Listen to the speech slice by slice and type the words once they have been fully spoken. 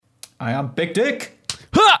I am Big Dick.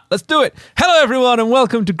 Ha! Let's do it. Hello, everyone, and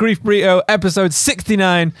welcome to Grief Burrito, episode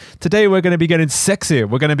 69. Today, we're going to be getting sexy.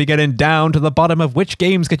 We're going to be getting down to the bottom of which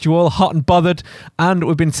games get you all hot and bothered. And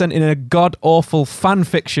we've been sent in a god-awful fan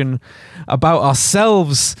fiction about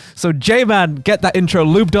ourselves. So, J-Man, get that intro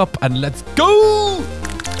lubed up and let's go!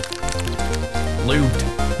 Lubed.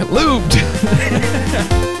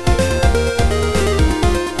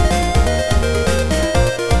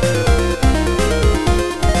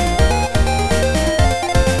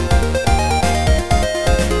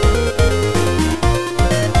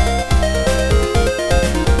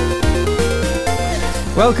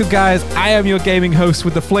 Welcome, guys. I am your gaming host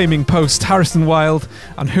with the flaming post, Harrison Wild.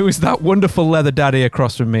 And who is that wonderful leather daddy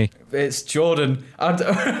across from me? It's Jordan. I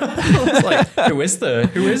was like, who is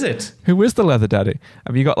it? Who is the leather daddy?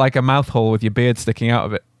 Have you got like a mouth hole with your beard sticking out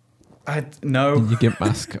of it? No. Your gimp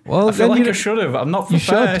mask. Well, I feel like I should have. I'm not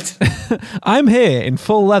prepared. I'm here in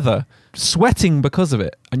full leather, sweating because of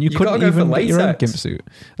it. And you couldn't even get your own gimp suit.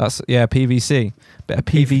 That's, PVC. Bit of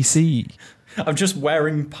PVC. I'm just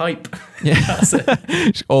wearing pipe. Yeah. That's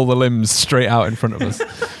it. All the limbs straight out in front of us.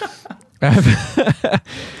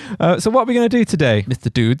 So what are we going to do today,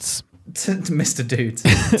 Mr. Dudes? Mr. Dudes.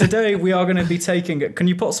 Today we are going to be taking... Can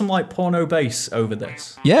you put some like porno bass over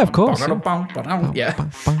this? Yeah, of course. Yeah.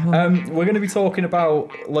 We're going to be talking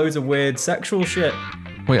about loads of weird sexual shit.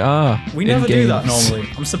 We are. We never do that normally.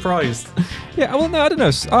 I'm surprised. Yeah, well, no, I don't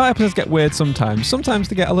know. Our episodes get weird sometimes. Sometimes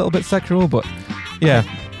they get a little bit sexual, but yeah,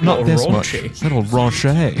 not this raunchy. much. Little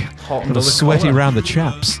raunchy. Hot little sweaty collar. around the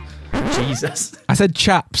chaps. Jesus. I said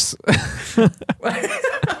chaps.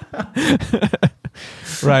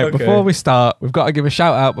 Right, Okay. Before we start, we've got to give a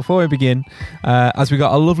shout out before we begin, as we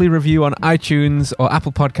got a lovely review on iTunes or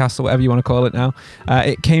Apple Podcasts or whatever you want to call it now.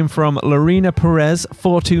 It came from Lorena Perez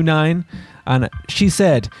 429, and she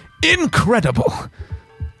said, "Incredible!"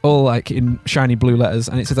 all like in shiny blue letters,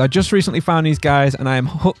 and it says, "I just recently found these guys and I am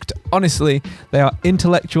hooked. Honestly, they are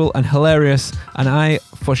intellectual and hilarious, and I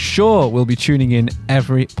for sure will be tuning in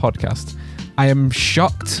every podcast. I am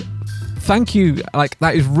shocked. Thank you. Like,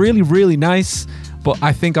 that is really, really nice, but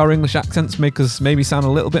I think our English accents make us maybe sound a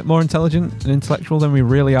little bit more intelligent and intellectual than we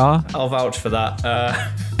really are." I'll vouch for that.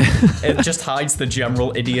 It just hides the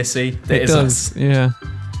general idiocy that It is does, us. yeah.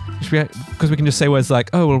 Because we can just say words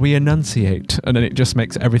like, "Oh, well, we enunciate," and then it just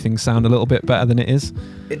makes everything sound a little bit better than it is.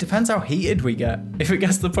 It depends how heated we get. If it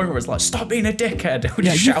gets to the point where it's like, "Stop being a dickhead," we're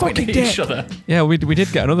Yeah, just you shouting fucking at dick. each other. Yeah, we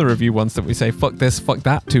did get another review once that we say, "Fuck this, fuck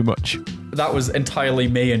that," too much. That was entirely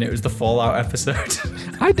me, and it was the Fallout episode.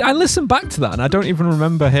 I listened back to that, and I don't even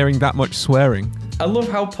remember hearing that much swearing. I love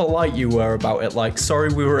how polite you were about it. Like, sorry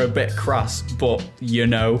we were a bit crass, but you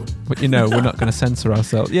know. But we're not going to censor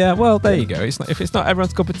ourselves. Yeah, well, there you go. If it's not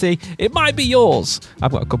everyone's cup of tea, it might be yours.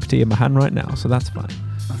 I've got a cup of tea in my hand right now, so that's fine.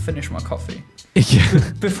 I finished my coffee.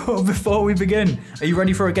 Yeah. Before we begin, are you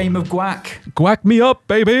ready for a game of Guac? Guac me up,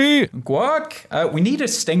 baby. Guac? We need a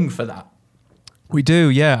sting for that. We do,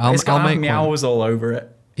 yeah. I'll It's got make one. meows all over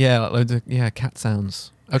it. Yeah, like loads of cat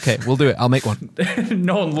sounds. Okay, we'll do it. I'll make one.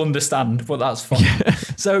 No one will understand, but that's fine.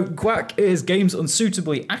 So, Guac is games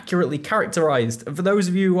unsuitably accurately characterized. And for those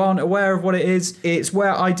of you who aren't aware of what it is, it's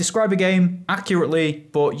where I describe a game accurately,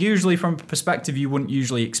 but usually from a perspective you wouldn't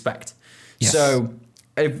usually expect. Yes. So,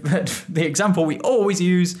 the example we always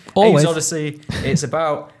use, Always. Abe's Odyssey, it's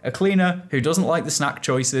about a cleaner who doesn't like the snack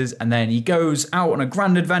choices, and then he goes out on a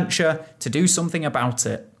grand adventure to do something about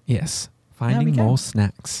it. Yes. There we Finding go. more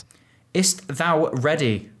snacks. Ist thou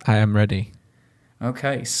ready? I am ready.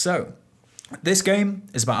 Okay, so this game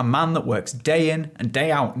is about a man that works day in and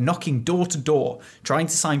day out, knocking door to door, trying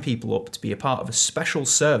to sign people up to be a part of a special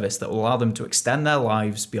service that will allow them to extend their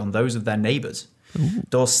lives beyond those of their neighbours.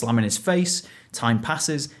 Doors slam in his face, time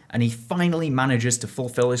passes, and he finally manages to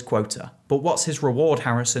fulfill his quota. But what's his reward,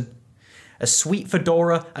 Harrison? A sweet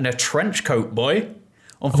fedora and a trench coat, boy.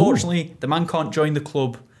 Unfortunately, the man can't join the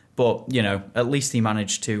club, but, you know, at least he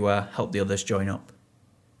managed to help the others join up.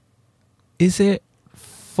 Is it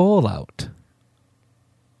Fallout?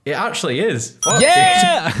 It actually is. Fuck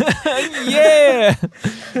Yeah! Yeah!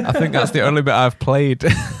 I think that's the only bit I've played.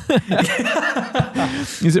 Is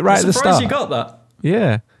it right I'm at the surprised start? you got that.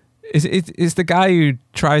 Yeah. It's the guy who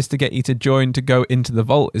tries to get you to join to go into the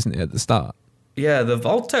vault, isn't it, at the start? Yeah, the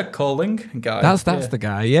Voltec calling guy. That's the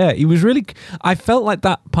guy, yeah. He was really... I felt like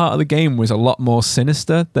that part of the game was a lot more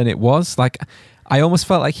sinister than it was. Like, I almost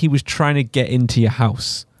felt like he was trying to get into your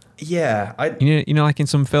house. Yeah, You know, like in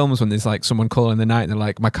some films when there's like someone calling in the night and they're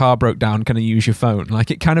like, "My car broke down, can I use your phone?"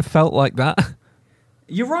 Like, it kind of felt like that.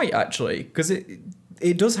 You're right, actually, because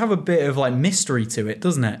it does have a bit of like mystery to it,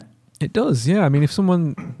 doesn't it? It does, yeah. I mean, if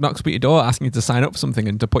someone knocks at your door asking you to sign up for something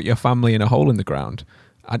and to put your family in a hole in the ground,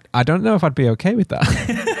 I don't know if I'd be okay with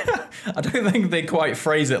that. I don't think they quite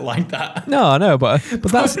phrase it like that. No, but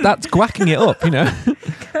that's whacking it up, you know.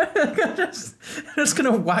 Just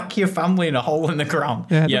gonna whack your family in a hole in the ground.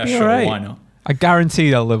 Yeah, sure, right. why not? I guarantee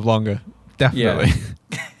they'll live longer. Definitely.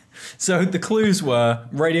 Yeah. So the clues were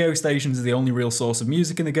radio stations are the only real source of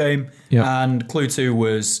music in the game, and clue 2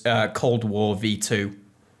 was Cold War V2,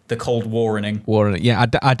 the Cold Warning. Warning. Yeah,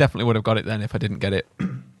 I definitely would have got it then if I didn't get it.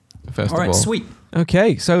 First All right, of all. sweet.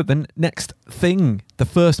 Okay, so the next thing, the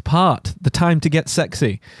first part, the time to get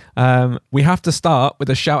sexy. We have to start with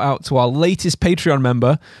a shout out to our latest Patreon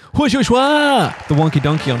member, the Wonky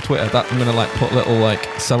Donkey on Twitter. That I'm gonna put little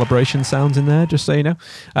celebration sounds in there, just so you know.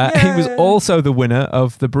 He was also the winner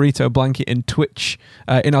of the burrito blanket in Twitch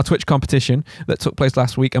in our Twitch competition that took place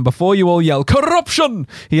last week. And before you all yell corruption,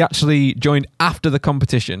 he actually joined after the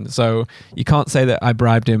competition. So you can't say that I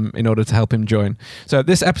bribed him in order to help him join. So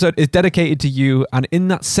this episode is dedicated to you, and in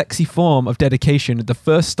that sexy form of dedication, the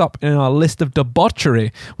first stop in our list of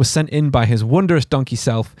debauchery was sent in by his wondrous donkey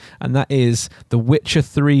self, and that is The Witcher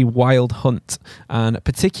 3 Wild Hunt, and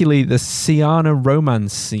particularly the Sienna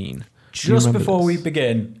romance scene. Just before we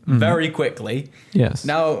begin, very quickly. Yes.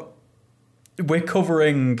 Now, we're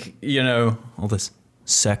covering, all this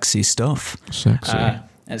sexy stuff. Sexy. And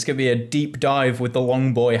it's going to be a deep dive with the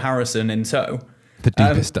long boy Harrison in tow. The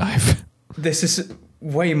deepest dive. This is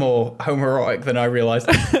way more homoerotic than I realised.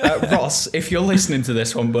 Ross, if you're listening to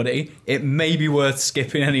this one, buddy, it may be worth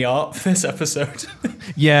skipping any art for this episode.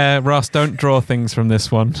 Yeah, Ross, don't draw things from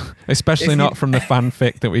this one, especially not from the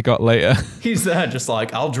fanfic that we got later. He's there just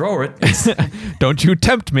I'll draw it. Don't you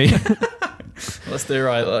tempt me. Let's do it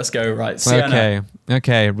right. Let's go right. Sienna.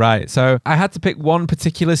 Okay, right. So I had to pick one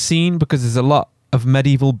particular scene because there's a lot of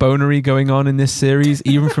medieval bonery going on in this series,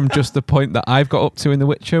 even from just the point that I've got up to in The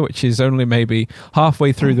Witcher, which is only maybe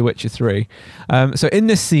halfway through The Witcher 3. So in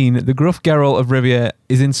this scene, the gruff Geralt of Rivia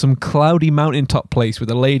is in some cloudy mountaintop place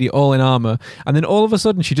with a lady all in armor, and then all of a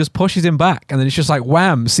sudden she just pushes him back, and then it's just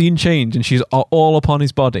wham, scene change, and she's all upon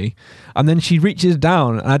his body. And then she reaches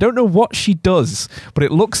down, and I don't know what she does, but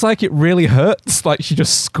it looks like it really hurts, like she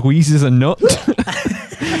just squeezes a nut.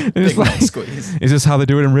 It's squeeze. Is this how they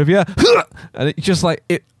do it in Rivia? And it's just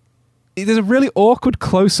there's a really awkward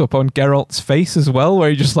close-up on Geralt's face as well, where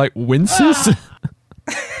he just winces.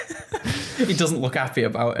 He doesn't look happy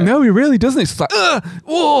about it. No, he really doesn't. It's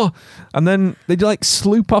whoa! And then they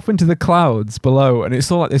sloop off into the clouds below, and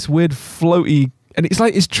it's all this weird floaty. And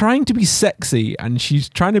it's trying to be sexy, and she's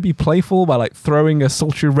trying to be playful by throwing a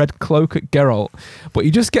sultry red cloak at Geralt, but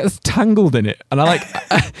he just gets tangled in it. And I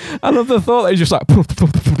love the thought that he's just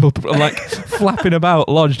flapping about,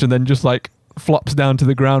 lodged, and then just flops down to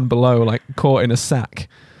the ground below, caught in a sack.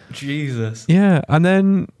 Jesus. Yeah, and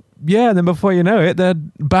then before you know it, they're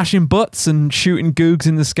bashing butts and shooting googs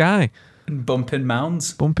in the sky. And bumping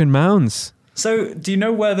mounds. So, do you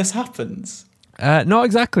know where this happens? Not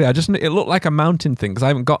exactly. It looked like a mountain thing because I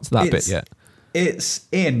haven't got to that bit yet. It's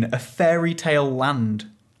in a fairy tale land.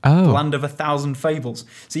 Oh. The land of 1,000 fables.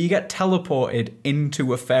 So you get teleported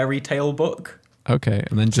into a fairy tale book. Okay,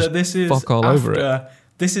 and then just fuck all over it.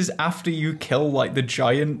 This is after you kill the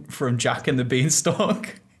giant from Jack and the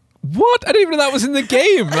Beanstalk. What? I didn't even know that was in the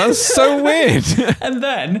game. That's so weird. And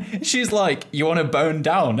then she's like, you want to bone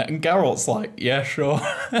down? And Geralt's like, yeah, sure.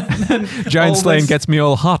 Giant slaying gets me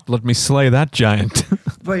all hot. Let me slay that giant.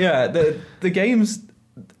 But yeah, the games,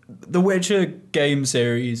 the Witcher game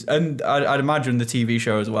series, and I'd imagine the TV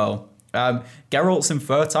show as well, Geralt's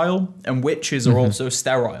infertile and witches are also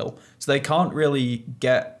sterile. So they can't really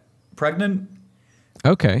get pregnant.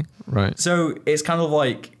 Okay, right. So it's kind of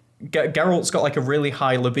Geralt's got a really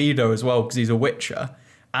high libido as well because he's a Witcher,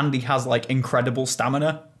 and he has incredible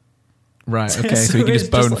stamina. Right. Okay. So he can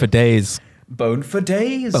just bone for days. Bone for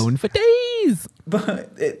days.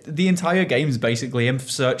 But the entire game is basically him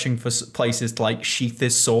searching for places to sheath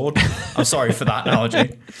his sword. I'm sorry for that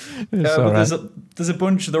analogy. But there's a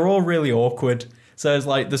bunch. They're all really awkward. So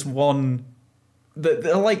there's this one.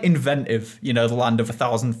 They're inventive, the land of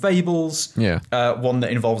 1,000 fables. Yeah. One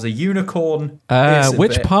that involves a unicorn.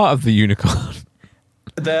 Which part of the unicorn?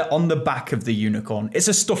 They're on the back of the unicorn. It's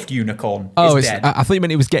a stuffed unicorn. Oh, it's dead. I thought you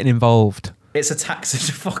meant it was getting involved. It's a taxi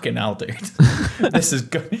to fucking hell, dude. This is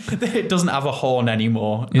good. It doesn't have a horn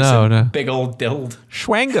anymore. It's no. Big old dild.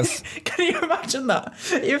 Schwangus. Can you imagine that?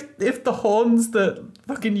 If the horns that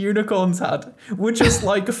fucking unicorns had were just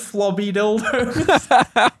flobby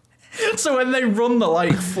dildos. So when they run,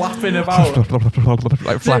 they're flapping about.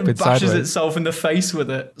 Flapping it bashes sideways. itself in the face with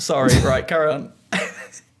it. Sorry, right, carry on.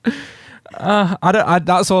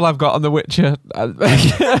 That's all I've got on The Witcher.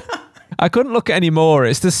 I couldn't look at any more.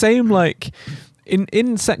 It's the same like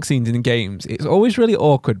in sex scenes in games. It's always really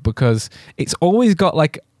awkward because it's always got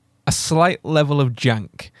like a slight level of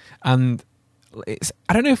jank, and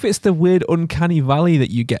I don't know if it's the weird uncanny valley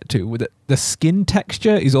that you get to with the skin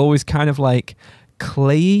texture is always kind of like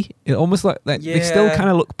clayey. It almost like they still kind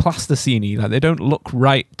of look plasticine-y. Like they don't look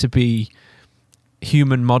right to be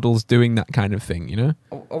human models doing that kind of thing, you know?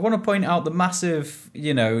 I want to point out the massive,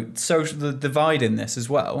 social divide in this as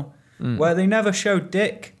well, where they never show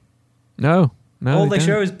dick. No. All they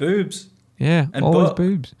show is boobs. Yeah, and always butt.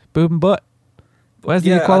 boobs. Boob and butt. Where's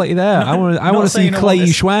the equality there? I want to see Clay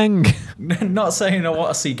Schwang. Not saying I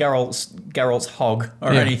want to see Geralt's hog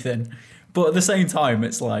or anything, but at the same time,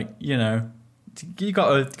 it's like, you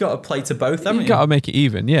got to play to both, haven't you? You got to make it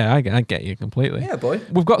even. Yeah, I get you completely. Yeah, boy.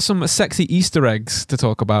 We've got some sexy Easter eggs to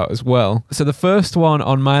talk about as well. So the first one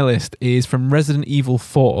on my list is from Resident Evil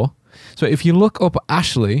 4. So if you look up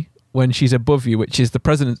Ashley when she's above you, which is the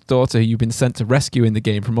president's daughter who you've been sent to rescue in the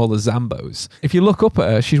game from all the Zambos. If you look up at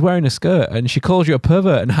her, she's wearing a skirt and she calls you a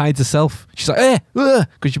pervert and hides herself. She's like,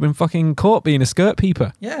 because you've been fucking caught being a skirt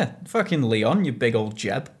peeper. Yeah, fucking Leon, you big old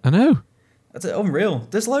jeb. I know. That's unreal.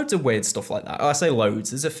 There's loads of weird stuff like that. I say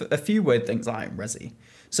loads. There's a few weird things like in Resi.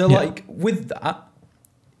 So, like, with that,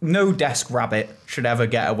 no desk rabbit should ever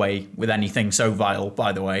get away with anything so vile,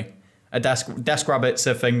 by the way. A desk rabbit's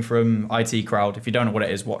a thing from IT Crowd. If you don't know what it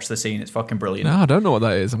is, watch the scene. It's fucking brilliant. No, I don't know what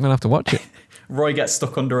that is. I'm going to have to watch it. Roy gets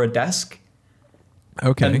stuck under a desk.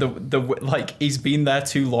 Okay. And he's been there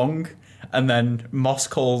too long. And then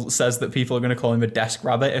Moskal says that people are going to call him a desk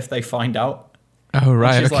rabbit if they find out. Oh,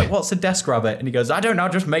 right. And she's like, what's a desk rabbit? And he goes, I don't know, I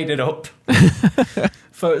just made it up.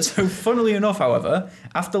 So funnily enough, however,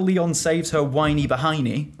 after Leon saves her whiny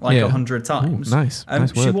behind 100 times, nice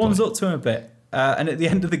she word, warms boy. up to him a bit. And at the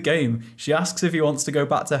end of the game, she asks if he wants to go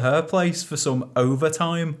back to her place for some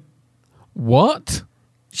overtime. What?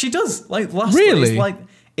 She does. Last really?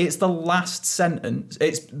 It's the last sentence.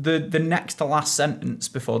 It's the next to last sentence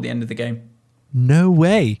before the end of the game. No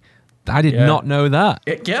way. I did not know that.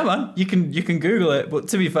 Yeah, man. You can Google it. But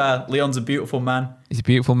to be fair, Leon's a beautiful man. He's a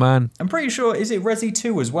beautiful man. I'm pretty sure, is it Resi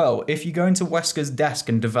 2 as well? If you go into Wesker's desk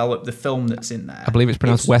and develop the film that's in there. I believe it's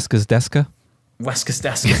pronounced Wesker's Deska. Wesker's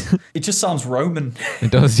Deskus. It just sounds Roman. It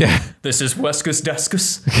does, yeah. This is Wesker's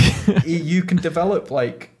Deskus. You can develop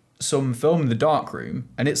some film in the dark room,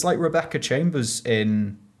 and it's like Rebecca Chambers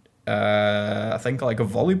in, I think, like a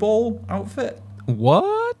volleyball outfit.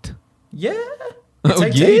 What? Yeah. It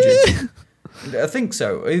takes ages. I think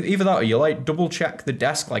so. Either that or you double check the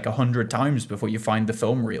desk 100 times before you find the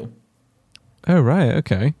film reel. Oh, right.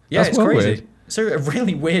 Okay. Yeah, That's it's crazy. Weird. It's a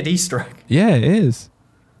really weird Easter egg. Yeah, it is.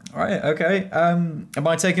 All right, okay. Am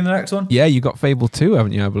I taking the next one? Yeah, you got Fable 2,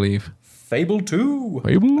 haven't you, I believe? Fable 2.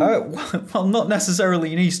 Fable? Well, not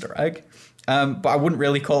necessarily an Easter egg, but I wouldn't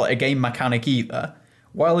really call it a game mechanic either.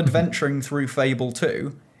 While adventuring through Fable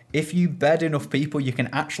 2, if you bed enough people, you can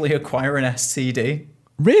actually acquire an STD.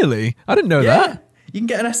 Really? I didn't know that. You can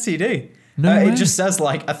get an STD. No way. It just says,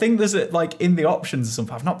 I think there's in the options or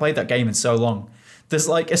something. I've not played that game in so long. There's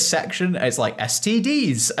a section, it's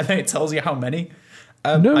STDs, and then it tells you how many.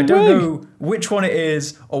 I don't know which one it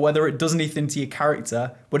is or whether it does anything to your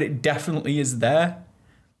character, but it definitely is there.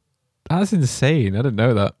 That's insane. I didn't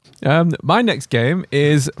know that. My next game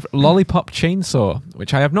is Lollipop Chainsaw,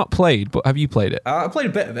 which I have not played, but have you played it? I played a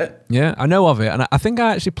bit of it. Yeah, I know of it, and I think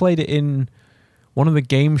I actually played it in one of the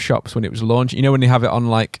game shops when it was launched. You know, when they have it on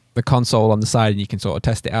the console on the side and you can sort of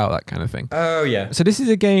test it out, that kind of thing. Oh, yeah. So this is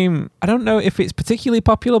a game, I don't know if it's particularly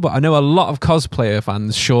popular, but I know a lot of cosplayer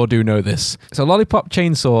fans sure do know this. So Lollipop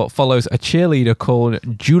Chainsaw follows a cheerleader called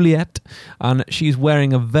Juliet, and she's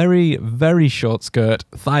wearing a very, very short skirt,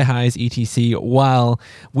 thigh highs, etc., while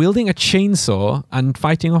wielding a chainsaw and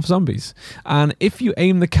fighting off zombies. And if you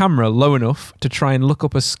aim the camera low enough to try and look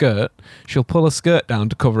up a skirt, she'll pull a skirt down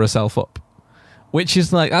to cover herself up. Which is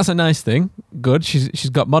that's a nice thing. Good. She's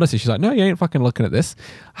got modesty. She's like, no, you ain't fucking looking at this.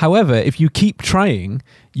 However, if you keep trying,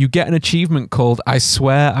 you get an achievement called I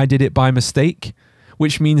Swear I Did It By Mistake,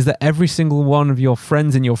 which means that every single one of your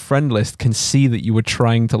friends in your friend list can see that you were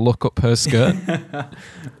trying to look up her skirt.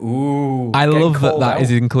 Ooh. I love that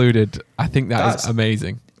is included. I think that's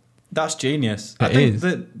amazing. That's genius. I think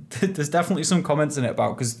that there's definitely some comments in it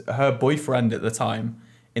about, because her boyfriend at the time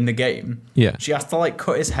in the game, she has to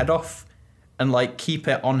cut his head off and keep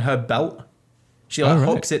it on her belt. She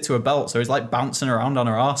hooks it to a belt, so he's bouncing around on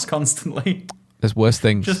her ass constantly. There's worse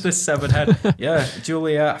things. Just this severed head. Yeah,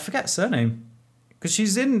 Julia, I forget her surname. Because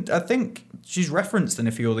I think she's referenced in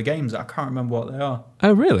a few other games. I can't remember what they are.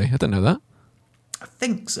 Oh, really? I don't know that. I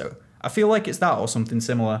think so. I feel like it's that or something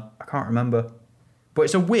similar. I can't remember. But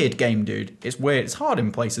it's a weird game, dude. It's weird. It's hard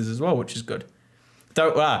in places as well, which is good.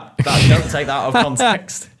 Don't take that out of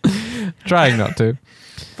context. Trying not to.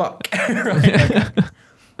 Fuck. Right, okay.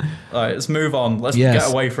 All right, let's move on. Let's get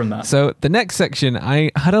away from that. So the next section, I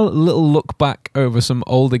had a little look back over some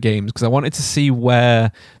older games because I wanted to see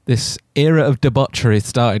where this era of debauchery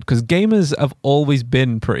started, because gamers have always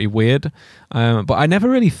been pretty weird, but I never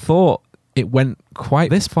really thought it went quite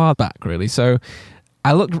this far back, really. So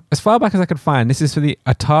I looked as far back as I could find. This is for the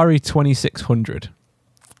Atari 2600.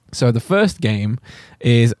 So the first game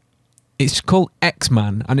it's called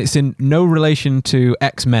X-Man, and it's in no relation to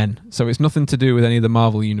X-Men, so it's nothing to do with any of the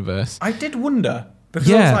Marvel universe. I did wonder,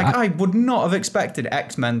 because I was like, I would not have expected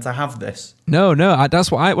X-Men to have this. No,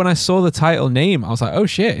 that's what when I saw the title name, I was like, oh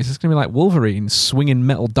shit, is this going to be like Wolverine swinging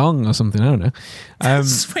metal dong or something? I don't know.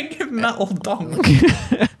 Swinging metal dong.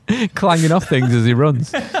 Clanging off things as he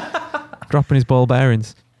runs. Dropping his ball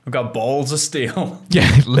bearings. I've got balls of steel.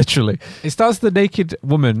 Yeah, literally. It starts with the naked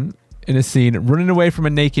woman in a scene running away from a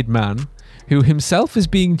naked man who himself is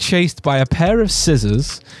being chased by a pair of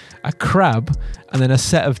scissors, a crab, and then a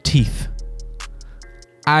set of teeth.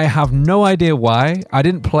 I have no idea why. I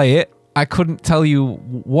didn't play it. I couldn't tell you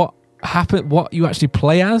what happened, what you actually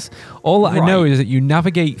play as. All that I know is that you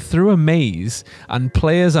navigate through a maze and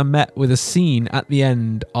players are met with a scene at the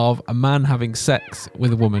end of a man having sex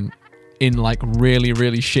with a woman in like really,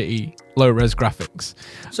 really shitty low-res graphics.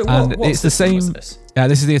 So what's the same? This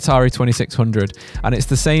is the Atari 2600, and it's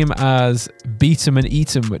the same as Beat 'em and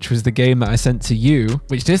Eat 'em, which was the game that I sent to you,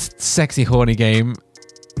 which this sexy, horny game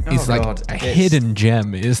is a hidden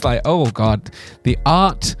gem. It's like, oh god, the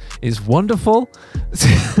art is wonderful.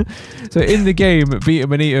 So in the game, Beat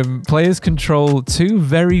 'em and Eat 'em, players control two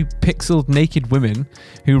very pixeled naked women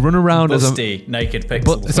who run around Busty, naked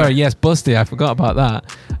pixels. Busty, I forgot about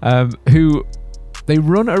that. Who they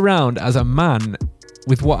run around as a man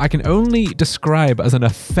with what I can only describe as an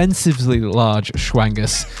offensively large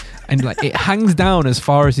schwangus. And like it hangs down as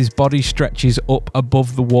far as his body stretches up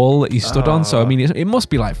above the wall that he stood on. So I mean, it must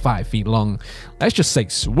be like 5 feet long. Let's just say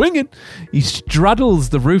swinging. He straddles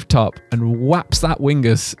the rooftop and whaps that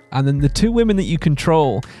wingus. And then the two women that you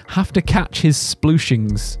control have to catch his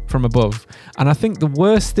splooshings from above. And I think the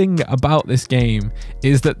worst thing about this game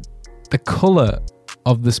is that the colour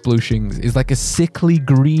of the splooshings is like a sickly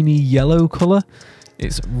greeny yellow colour.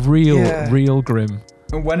 It's real grim.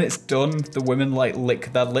 And when it's done, the women like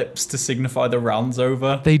lick their lips to signify the round's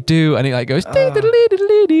over. They do, and it like goes. And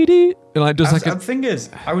like does the thing is,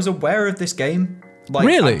 I was aware of this game. Like,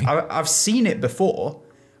 really? I've seen it before,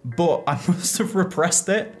 but I must have repressed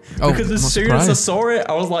it because as soon as I saw it,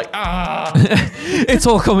 I was like, it's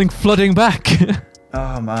all coming flooding back.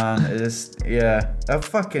 Oh man, it is. Yeah,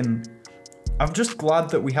 I'm just glad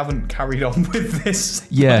that we haven't carried on with this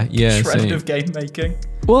trend of game making.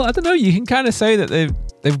 Well, I don't know. You can kind of say that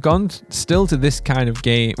they've gone still to this kind of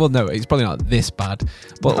game. Well, no, it's probably not this bad.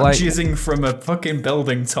 But like jizzing from a fucking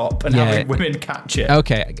building top and having women catch it.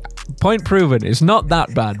 Okay, point proven. It's not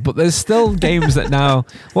that bad. But there's still games that now.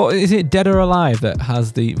 What is it? Dead or Alive that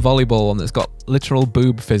has the volleyball one that's got literal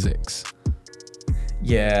boob physics.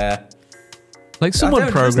 Yeah. Like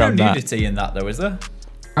someone programmed that. There's no nudity in that though, is there?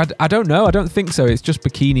 I don't know. I don't think so. It's just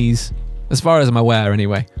bikinis, as far as I'm aware,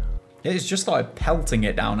 anyway. It's just like pelting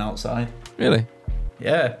it down outside. Really?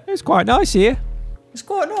 Yeah. It's quite nice here. It's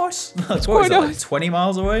quite nice. It's quite nice. Like 20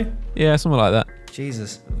 miles away? Yeah, something like that.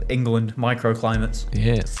 Jesus. England, microclimates.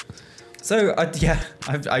 Yes. So,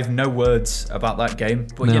 I've no words about that game,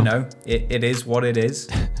 but you know, it is what it is.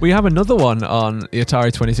 We have another one on the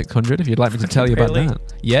Atari 2600, if you'd like me to tell you about that.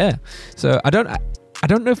 Yeah. So, I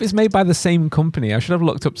don't know if it's made by the same company. I should have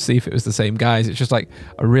looked up to see if it was the same guys. It's just like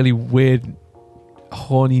a really weird,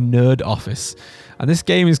 horny nerd office. And this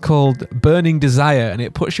game is called Burning Desire, and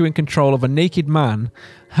it puts you in control of a naked man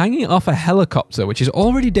hanging off a helicopter, which is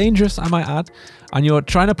already dangerous, I might add. And you're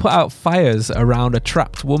trying to put out fires around a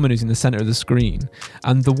trapped woman who's in the center of the screen.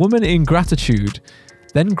 And the woman, in gratitude,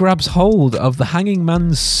 then grabs hold of the hanging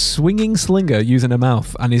man's swinging slinger using her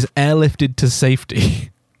mouth and is airlifted to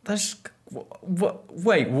safety. That's... What?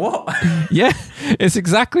 Wait, what? Yeah, it's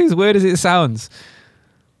exactly as weird as it sounds.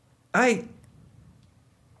 Yeah,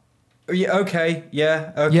 okay.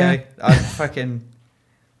 I fucking...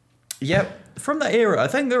 Yep. From that era, I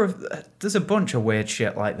think there's a bunch of weird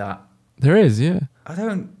shit like that. There is, yeah. I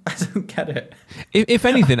don't get it. If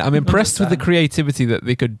anything, I'm impressed with the creativity that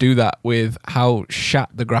they could do that with how shat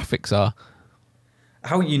the graphics are.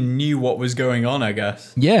 How you knew what was going on, I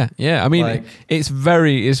guess. Yeah. I mean, it's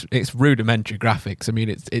rudimentary graphics. I mean,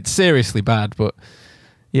 it's seriously bad, but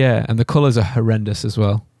yeah, and the colours are horrendous as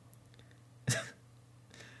well.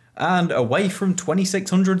 And away from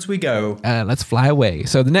 2600s we go. Let's fly away.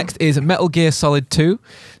 So the next is Metal Gear Solid 2.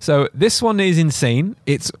 So this one is insane.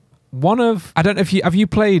 It's one of... I don't know if you... Have you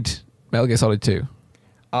played Metal Gear Solid 2?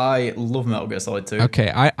 I love Metal Gear Solid 2. Okay,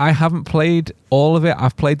 I haven't played all of it.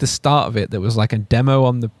 I've played the start of it. There was like a demo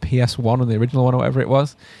on the PS1 or the original one or whatever it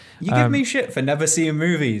was. You give me shit for never seeing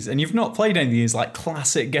movies, and you've not played any of these like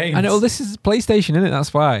classic games. I know, this is PlayStation, isn't it?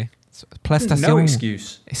 That's why. PlayStation. No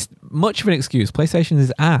excuse. It's much of an excuse. PlayStation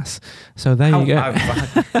is ass. So there you go.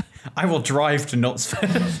 I will drive to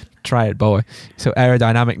Knutsford. Try it, boy. So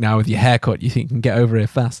aerodynamic now with your haircut. You think you can get over here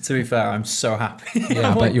fast. To be fair, I'm so happy.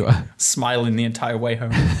 Yeah, I bet you are. Smiling the entire way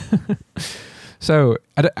home. So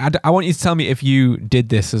I want you to tell me if you did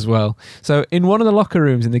this as well. So in one of the locker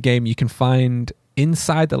rooms in the game, you can find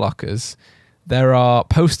inside the lockers, there are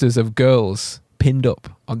posters of girls pinned up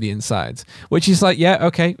on the insides, which is like, yeah,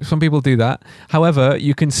 okay, some people do that. However,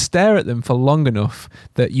 you can stare at them for long enough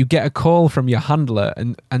that you get a call from your handler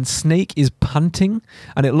and Snake is panting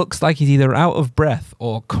and it looks like he's either out of breath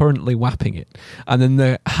or currently whapping it. And then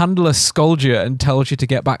the handler scolds you and tells you to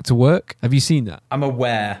get back to work. Have you seen that? I'm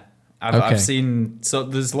aware. I've seen, so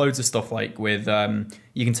there's loads of stuff like with,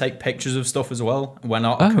 you can take pictures of stuff as well. When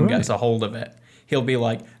Occam gets a hold of it, he'll be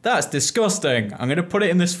like, that's disgusting. I'm going to put it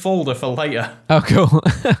in this folder for later. Oh, cool.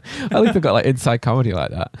 I think they've got like inside comedy like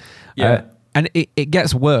that. Yeah. And it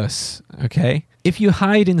gets worse, okay? If you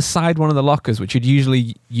hide inside one of the lockers, which you'd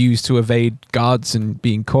usually use to evade guards and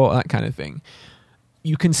being caught, that kind of thing,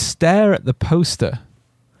 you can stare at the poster.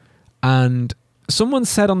 And someone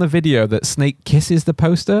said on the video that Snake kisses the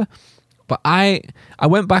poster, but I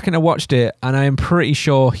went back and I watched it, and I am pretty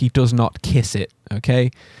sure he does not kiss it,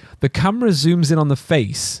 okay? The camera zooms in on the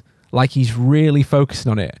face like he's really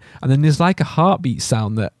focusing on it. And then there's like a heartbeat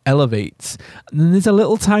sound that elevates. And then there's a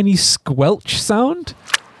little tiny squelch sound.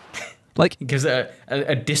 Like it gives it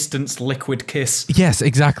a distanced liquid kiss. Yes,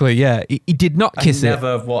 exactly, yeah. He did not kiss it. I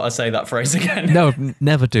never want to say that phrase again. No,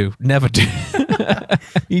 never do. Never do.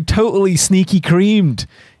 He totally sneaky creamed.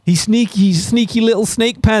 He's sneaky little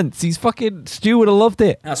snake pants. He's fucking... Stu would have loved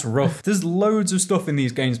it. That's rough. There's loads of stuff in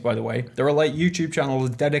these games, by the way. There are like YouTube channels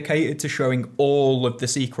dedicated to showing all of the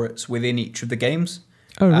secrets within each of the games.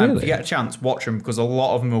 Oh, really? If you get a chance, watch them, because a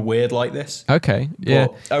lot of them are weird like this. Okay, yeah.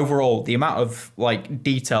 But overall, the amount of like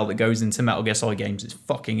detail that goes into Metal Gear Solid games is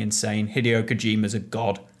fucking insane. Hideo Kojima's a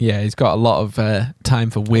god. Yeah, he's got a lot of time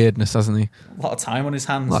for weirdness, hasn't he? A lot of time on his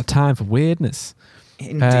hands. A lot of time for weirdness.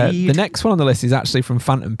 Indeed. The next one on the list is actually from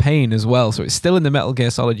Phantom Pain as well, so it's still in the Metal Gear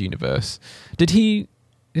Solid universe. Did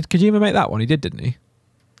Kojima make that one? He did, didn't he?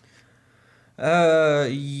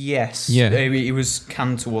 Yes. Yeah. He was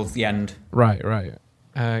canned towards the end. Right.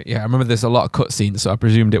 Yeah, I remember there's a lot of cutscenes, so I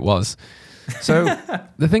presumed it was. So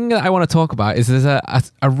the thing that I want to talk about is there's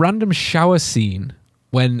a random shower scene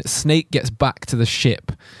when Snake gets back to the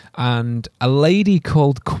ship, and a lady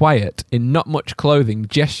called Quiet in not much clothing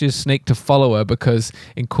gestures Snake to follow her because,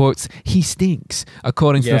 in quotes, he stinks,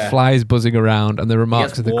 according to the flies buzzing around and the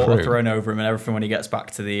remarks of the crew. He gets water thrown over him and everything when he gets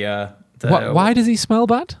back to the... Why does he smell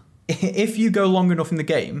bad? If you go long enough in the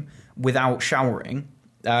game without showering,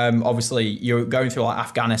 obviously you're going through like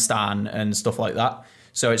Afghanistan and stuff like that,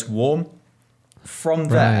 so it's warm. From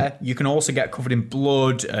there, you can also get covered in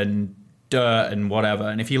blood and dirt and whatever,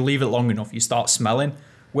 and if you leave it long enough you start smelling,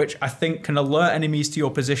 which I think can alert enemies to your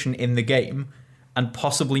position in the game and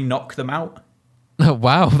possibly knock them out. Oh,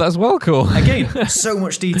 wow, that's well cool. Again, so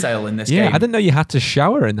much detail in this game. Yeah, I didn't know you had to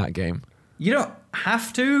shower in that game. You don't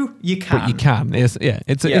have to, you can. But you can, it's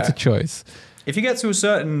a choice. If you get to a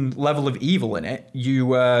certain level of evil in it,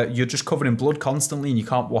 you're just covered in blood constantly and you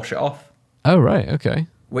can't wash it off. Oh, right, okay.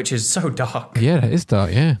 Which is so dark. Yeah, it is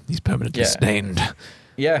dark, yeah. He's permanently stained.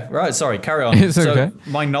 Yeah, right, sorry, carry on. It's okay.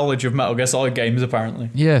 My knowledge of Metal Gear Solid games,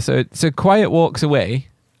 apparently. Yeah, so Quiet walks away,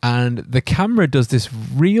 and the camera does this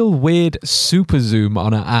real weird super zoom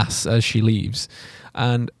on her ass as she leaves.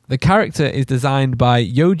 And the character is designed by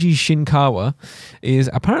Yoji Shinkawa, is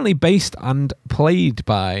apparently based and played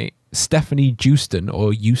by Stephanie Houston,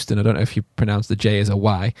 or Houston, I don't know if you pronounce the J as a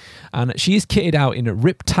Y, and she is kitted out in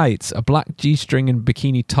ripped tights, a black G-string and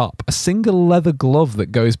bikini top, a single leather glove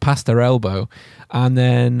that goes past her elbow, and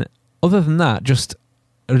then other than that, just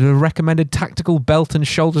a recommended tactical belt and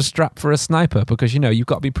shoulder strap for a sniper, because you've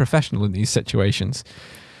got to be professional in these situations.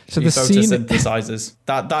 So she photosynthesizes.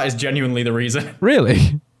 That is genuinely the reason.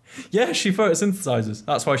 Really? Yeah, she photosynthesizes.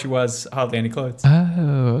 That's why she wears hardly any clothes.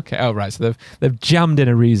 Oh, okay. Oh, right. So they've jammed in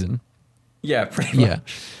a reason. Yeah, pretty much. Yeah.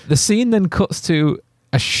 The scene then cuts to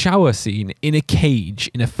a shower scene in a cage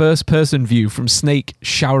in a first-person view from Snake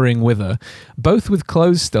showering with her, both with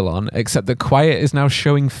clothes still on, except that Quiet is now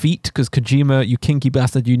showing feet because Kojima, you kinky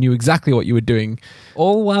bastard, you knew exactly what you were doing.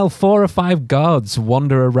 All while 4 or 5 guards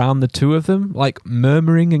wander around the two of them, like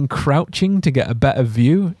murmuring and crouching to get a better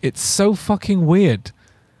view. It's so fucking weird.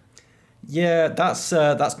 Yeah, that's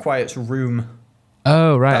Quiet's room.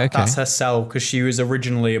 Oh, right, okay. That's her cell, because she was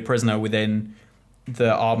originally a prisoner within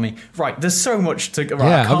the army. Right, there's so much to... Right,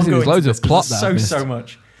 yeah, I can't obviously go there's loads into of plot this, there. so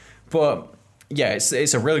much. But yeah,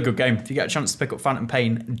 it's a really good game. If you get a chance to pick up Phantom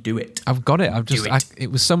Pain, do it. I've got it.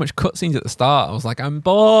 It was so much cutscenes at the start. I was like, I'm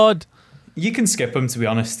bored. You can skip them, to be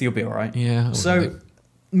honest. You'll be all right. Yeah. So,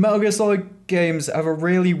 Metal Gear Solid games have a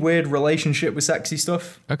really weird relationship with sexy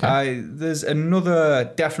stuff. Okay. There's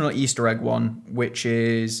another definite Easter egg one, which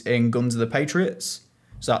is in Guns of the Patriots.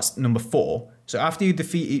 So that's number 4. So after you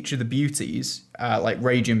defeat each of the beauties, like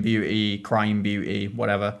Raging Beauty, Crying Beauty,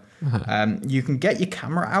 whatever, you can get your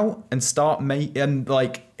camera out and start and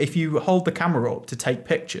like if you hold the camera up to take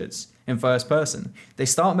pictures in first person, they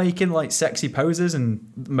start making like sexy poses and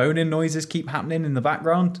moaning noises keep happening in the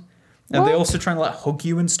background. And they also try and like hug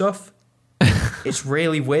you and stuff. It's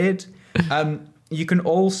really weird. You can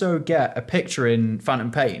also get a picture in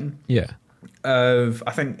Phantom Pain. Yeah. Of,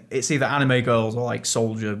 I think it's either anime girls or like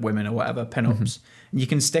soldier women or whatever, pinups. And you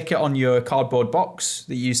can stick it on your cardboard box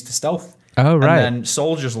that you use to stealth. Oh, right. And then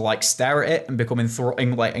soldiers will like stare at it and become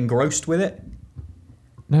like engrossed with it.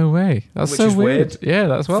 No way. That's so weird. Yeah,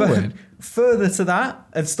 that's weird. Further to that,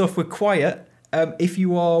 and stuff with Quiet, if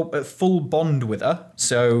you are at full bond with her,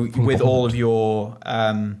 so with all of your,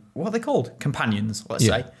 what are they called? Companions, let's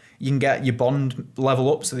say. You can get your bond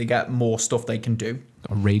level up so they get more stuff they can do.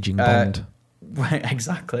 A raging bond. Right,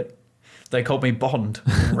 exactly. They called me Bond.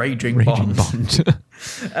 Raging Bond.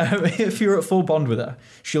 If you're at full bond with her,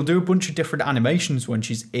 she'll do a bunch of different animations when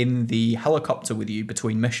she's in the helicopter with you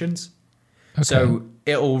between missions. Okay. So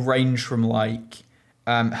it'll range from like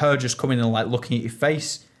her just coming and like looking at your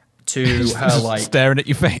face to her like staring at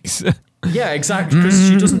your face. Yeah, exactly. Because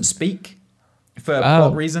she doesn't speak for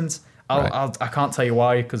plot reasons. Right. I can't tell you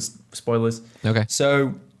why because spoilers. Okay.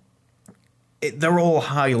 So they're all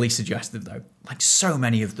highly suggestive though. Like so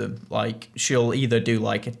many of them. Like she'll either do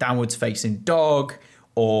like a downwards facing dog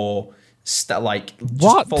or like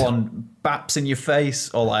just full on baps in your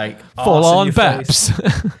face or like full on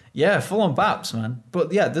baps. Yeah, full on baps, man.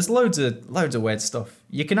 But yeah, there's loads of weird stuff.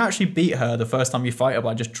 You can actually beat her the first time you fight her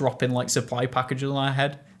by just dropping like supply packages on her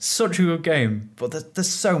head. Such a good game, but there's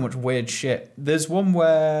so much weird shit. There's one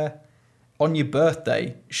where on your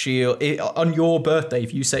birthday, if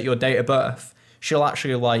you set your date of birth, she'll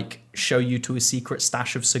actually like show you to a secret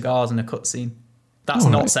stash of cigars in a cutscene. That's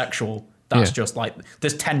not sexual. That's just like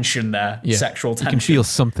there's tension there, sexual tension. You can feel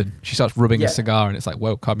something. She starts rubbing a cigar, and it's like,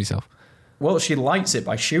 whoa, calm yourself. Well, she lights it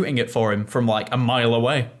by shooting it for him from like a mile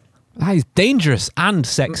away. That is dangerous and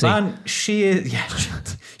sexy. Man, she is. Yeah,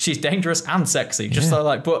 she's dangerous and sexy. Just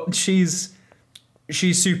like, but she's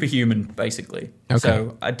superhuman, basically. Okay.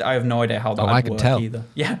 So I have no idea how that would work either.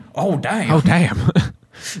 Yeah. Oh damn. Oh damn.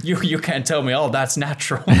 You can't tell me. Oh, that's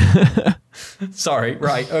natural. Sorry.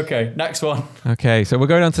 Right. Okay. Next one. Okay. So we're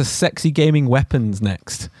going on to sexy gaming weapons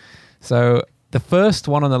next. So the first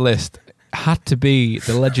one on the list had to be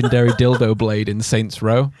the legendary dildo blade in Saints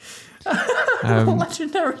Row.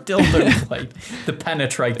 Legendary dildo blade. The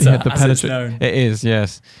penetrator, it's known. It is,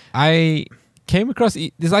 yes. I came across...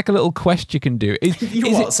 There's like a little quest you can do.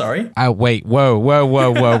 Sorry? Oh, wait.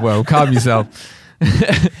 Whoa. Calm yourself.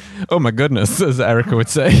 Oh my goodness, as Erica would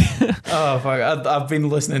say. Oh, fuck. I've been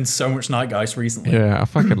listening to so much Night Geist recently. Yeah, I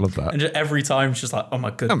fucking love that. And just every time, she's like, oh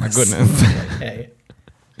my goodness. Oh my goodness. Like,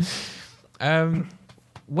 hey.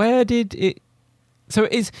 Where did it... So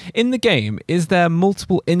is in the game, is there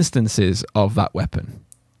multiple instances of that weapon?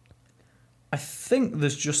 I think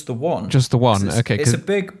there's just the one. Just the one, okay. It's a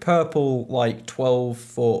big purple, like 12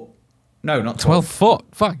 foot... No, not 12 foot?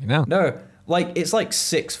 Fuck, no. No, like it's like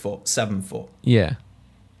 6 foot, 7 foot. Yeah.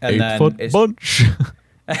 And 8 foot bunch.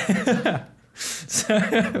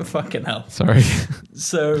 Fucking hell. Sorry.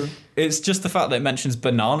 So it's just the fact that it mentions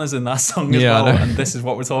bananas in that song as well, and this is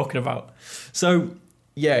what we're talking about. So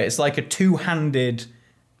yeah, it's like a two-handed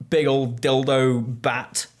big old dildo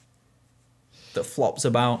bat that flops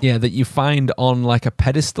about. Yeah, that you find on like a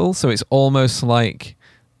pedestal, so it's almost like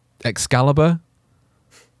Excalibur.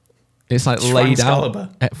 It's like laid out.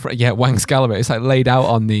 Wangscalibur. It's like laid out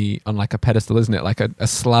on like a pedestal, isn't it? Like a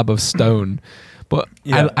slab of stone. But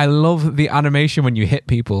Yeah. I love the animation when you hit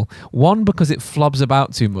people. One, because it flobs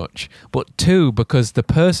about too much, but two, because the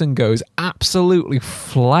person goes absolutely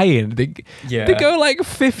flying. They go like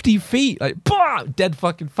 50 feet, like bah, dead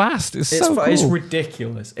fucking fast. It's so cool. It's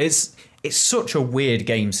ridiculous. It's such a weird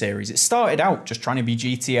game series. It started out just trying to be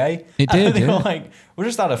GTA. It did, And they yeah. were like, we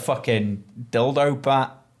just had a fucking dildo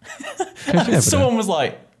bat. you never And someone know. was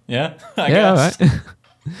like, yeah, I Yeah, guess. all right.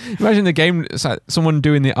 Imagine the game, it's like someone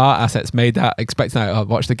doing the art assets made that, expecting like,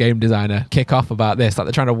 watch the game designer kick off about this. Like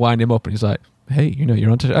they're trying to wind him up, and he's like, hey,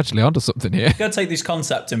 you're actually onto something here. Go take these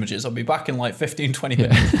concept images. I'll be back in like 15, 20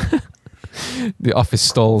 minutes. The office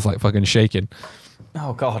stalls like fucking shaking.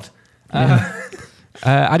 Oh, God.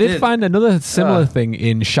 I did find another similar thing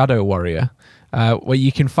in Shadow Warrior, where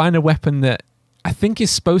you can find a weapon that I think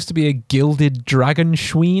is supposed to be a gilded dragon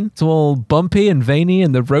schween. It's all bumpy and veiny,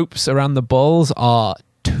 and the ropes around the balls are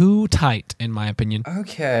too tight, in my opinion.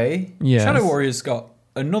 Okay. Yes. Shadow Warrior's got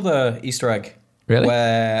another Easter egg. Really?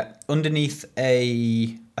 Where underneath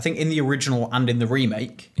I think in the original and in the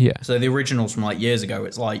remake. Yeah. So the original's from like years ago.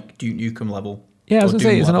 It's like Duke Nukem level. Yeah, I was or going to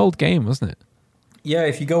say, Doom it's an level. old game, wasn't it? Yeah,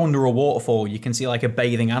 if you go under a waterfall, you can see like a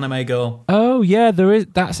bathing anime girl. Oh, yeah, there is.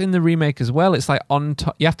 That's in the remake as well. It's like on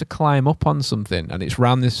top, you have to climb up on something, and it's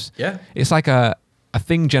round this. Yeah. It's like a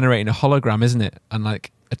thing generating a hologram, isn't it? And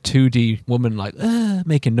like a 2D woman, like,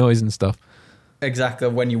 making noise and stuff. Exactly.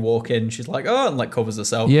 When you walk in, she's like, oh, and like covers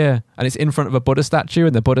herself. Yeah, and it's in front of a Buddha statue,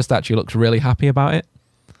 and the Buddha statue looks really happy about it.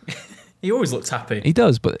 He always looks happy. He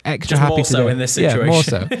does, but extra Just happy more so today. in this Yeah, more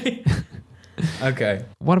so. situation. Okay.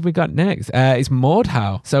 What have we got next? It's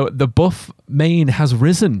Mordhau. So the buff main has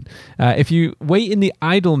risen. If you wait in the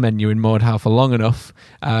idle menu in Mordhau for long enough,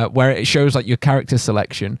 where it shows like your character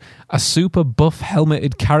selection, a super buff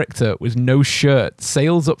helmeted character with no shirt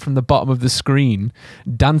sails up from the bottom of the screen,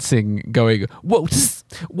 dancing, going "Wotus,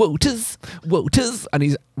 Wotus, Wotus," and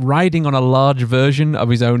he's riding on a large version of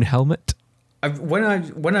his own helmet. When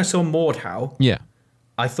I saw Mordhau, Yeah.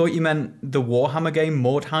 I thought you meant the Warhammer game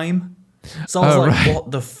Mordheim. So I was like, right.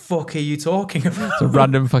 what the fuck are you talking about? It's a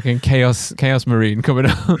random fucking chaos marine coming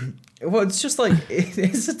up. Well, it's just like,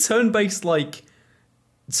 it's a turn-based, like,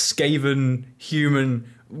 Skaven, human,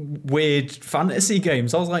 weird fantasy game.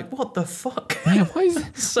 So I was like, what the fuck? Yeah, why is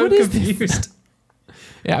it? So what is this? confused.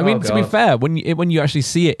 Yeah, I mean, to be God. fair, when you actually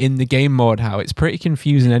see it in the game mode, how it's pretty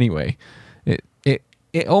confusing anyway.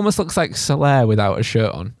 It almost looks like Solaire without a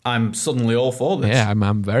shirt on. I'm suddenly all for this. Yeah,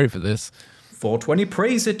 I'm very for this. 420,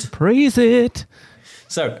 praise it. Praise it.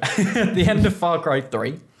 So, at the end of Far Cry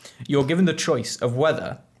 3, you're given the choice of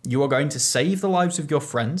whether you are going to save the lives of your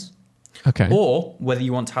friends, Okay. or whether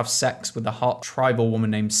you want to have sex with a hot tribal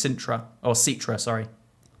woman named Citra, sorry.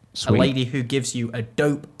 Sweet. A lady who gives you a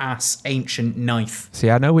dope-ass ancient knife. See,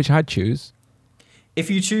 I know which I'd choose. If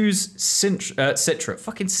you choose Citra,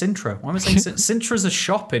 fucking Sintra. Why am I saying Sintra's a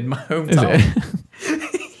shop in my Is hometown.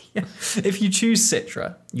 it? Yeah. If you choose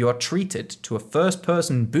Citra, you are treated to a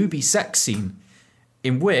first-person booby sex scene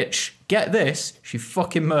in which, get this, she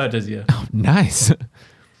fucking murders you. Oh, nice.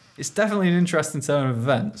 It's definitely an interesting turn of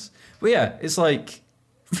events. But yeah, it's like,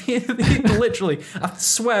 literally, I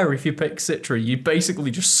swear if you pick Citra, you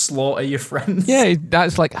basically just slaughter your friends. Yeah,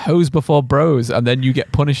 that's like hose before bros, and then you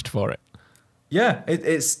get punished for it. Yeah,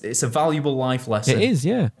 it's a valuable life lesson. It is,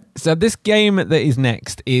 yeah. So this game that is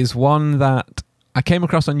next is one that I came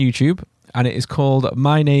across on YouTube, and it is called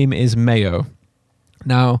My Name is Mayo.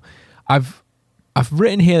 Now, I've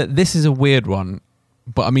written here that this is a weird one,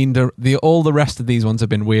 but I mean all the rest of these ones have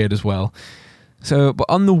been weird as well. So, but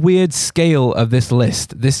on the weird scale of this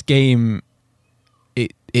list, this game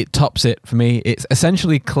it tops it for me. It's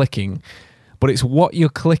essentially clicking, but it's what you're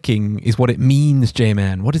clicking is what it means,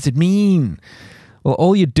 J-Man. What does it mean? Well,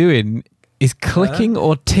 all you're doing is clicking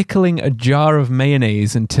or tickling a jar of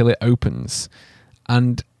mayonnaise until it opens.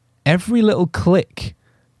 And every little click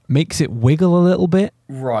makes it wiggle a little bit.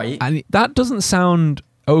 Right. And that doesn't sound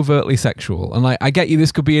overtly sexual. And like, I get you,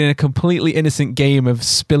 this could be in a completely innocent game of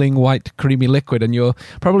spilling white creamy liquid, and you're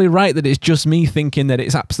probably right that it's just me thinking that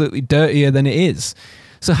it's absolutely dirtier than it is.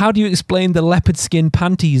 So how do you explain the leopard skin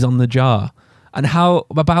panties on the jar? And how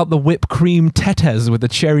about the whipped cream tetes with the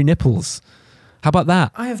cherry nipples? How about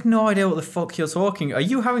that? I have no idea what the fuck you're talking. Are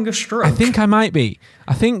you having a stroke? I think I might be.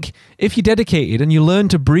 I think if you're dedicated and you learn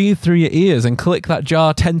to breathe through your ears and click that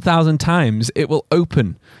jar 10,000 times, it will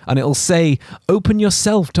open. And it'll say, open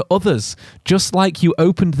yourself to others, just like you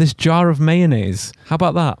opened this jar of mayonnaise. How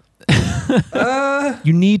about that?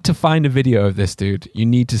 You need to find a video of this, dude. You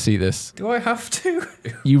need to see this. Do I have to?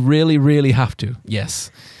 You really, really have to. Yes.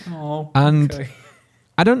 Oh, And okay.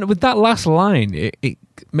 I don't know, with that last line, it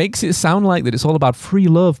makes it sound like that it's all about free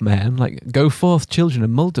love, man. Like, go forth, children,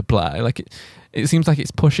 and multiply. Like, it seems like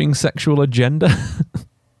it's pushing sexual agenda.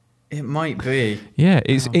 It might be. Yeah,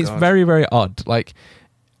 it's God. very, very odd. Like,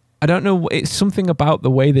 I don't know, it's something about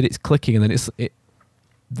the way that it's clicking and then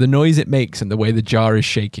the noise it makes and the way the jar is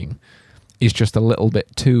shaking is just a little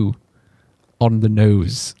bit too on the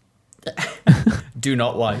nose. Do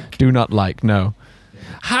not like. Do not like, no.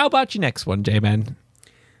 How about your next one, J-Man?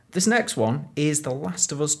 This next one is The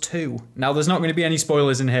Last of Us 2. Now, there's not going to be any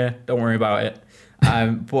spoilers in here. Don't worry about it.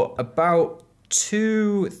 But about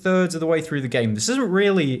 2/3 of the way through the game, this isn't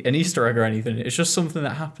really an Easter egg or anything. It's just something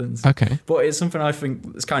that happens. Okay. But it's something I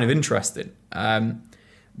think is kind of interesting.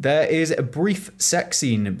 There is a brief sex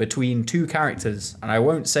scene between two characters, and I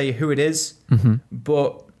won't say who it is,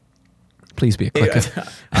 but... Please be a clicker.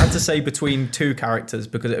 I had to say between two characters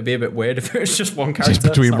because it would be a bit weird if it was just one character. Just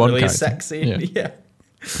between it's not one really character. A sex scene. Yeah.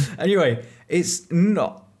 Anyway, it's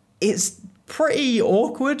pretty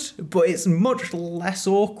awkward, but it's much less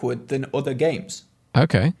awkward than other games.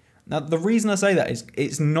 Okay. Now, the reason I say that is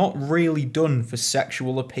it's not really done for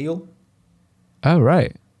sexual appeal. Oh,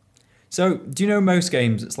 right. So, do you know most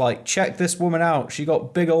games, it's like, check this woman out, she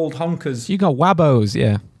got big old honkers. You got wabbos,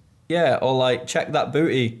 yeah. Yeah, or like, check that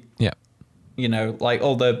booty. Yeah. You know, like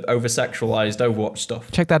all the over-sexualized Overwatch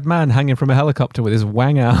stuff. Check that man hanging from a helicopter with his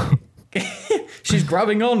wang out. She's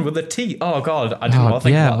grabbing on with a T. Oh, God, I didn't want to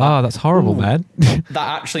think about that. Oh, that's horrible, man.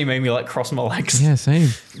 That actually made me like cross my legs. Yeah, same.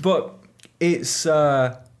 But it's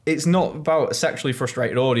not about a sexually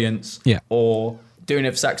frustrated audience or doing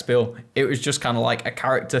it for sex appeal. It was just kind of like a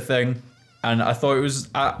character thing. And I thought it was,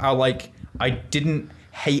 I didn't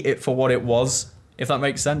hate it for what it was, if that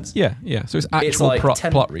makes sense. Yeah. So it's actual like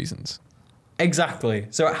plot reasons. Exactly.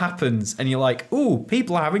 So it happens and you're like, ooh,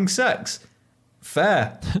 people are having sex.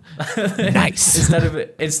 Fair. Nice.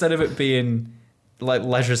 Instead of it being like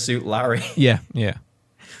Leisure Suit Larry. Yeah.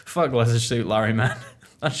 Fuck Leisure Suit Larry, man.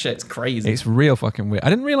 That shit's crazy. It's real fucking weird. I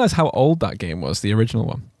didn't realize how old that game was, the original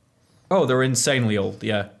one. Oh, they're insanely old,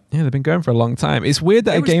 yeah. Yeah, they've been going for a long time. It's weird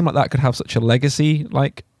that a game like that could have such a legacy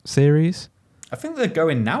like series. I think they're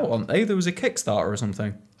going now, aren't they? There was a Kickstarter or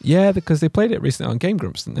something. Yeah, because they played it recently on Game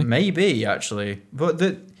Grumps, didn't they? Maybe, actually. But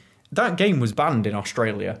that game was banned in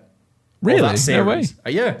Australia. Really? That No way.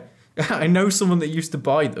 Yeah. I know someone that used to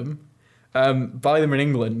buy them in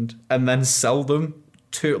England and then sell them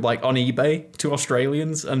to like on eBay to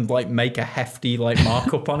Australians and like make a hefty like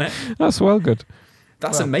markup on it. That's well good.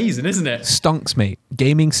 That's amazing, isn't it? Stonks, mate.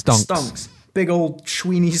 Gaming stonks. Stonks. Big old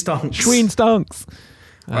Schweeny stonks. Schween stonks.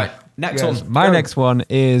 Right, next one. My Go. next one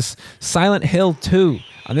is Silent Hill 2.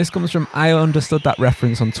 And this comes from I Understood That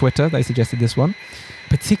Reference on Twitter. They suggested this one.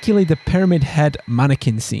 Particularly the Pyramid Head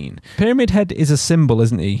mannequin scene. Pyramid Head is a symbol,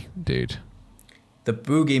 isn't he, dude? The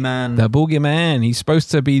boogeyman. The boogeyman. He's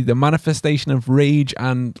supposed to be the manifestation of rage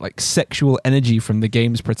and like sexual energy from the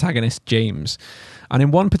game's protagonist, James. And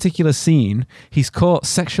in one particular scene, he's caught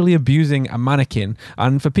sexually abusing a mannequin.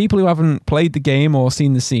 And for people who haven't played the game or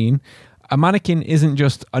seen the scene, a mannequin isn't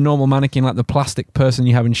just a normal mannequin like the plastic person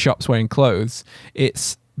you have in shops wearing clothes.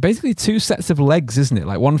 It's basically two sets of legs, isn't it?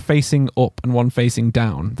 Like one facing up and one facing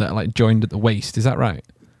down that are like joined at the waist. Is that right?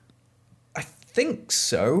 I think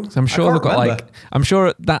so. I'm sure they've got like, I'm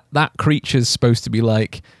sure that creature's supposed to be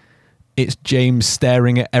like, it's James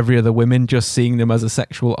staring at every other woman, just seeing them as a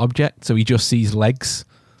sexual object. So he just sees legs.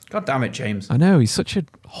 God damn it, James. I know, he's such a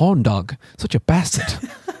horn dog, such a bastard.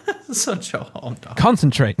 Such a horn dog.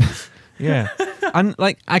 Concentrate. Yeah. And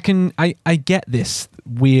like, I get this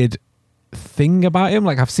weird thing about him.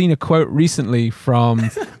 Like, I've seen a quote recently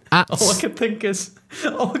from All I can think is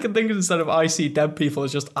instead of I see dead people,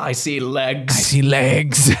 it's just I see legs. I see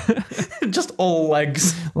legs. Just all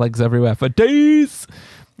legs. Legs everywhere for days.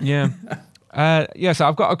 Yeah. So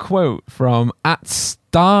I've got a quote from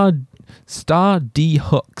 @Star D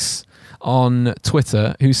Hooks on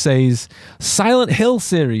Twitter, who says, Silent Hill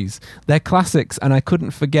series, they're classics and I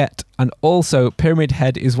couldn't forget, and also Pyramid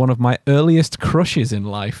Head is one of my earliest crushes in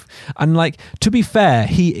life. And like, to be fair,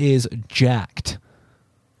 he is jacked.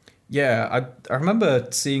 Yeah, I remember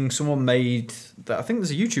seeing someone made that. I think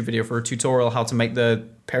there's a YouTube video for a tutorial how to make the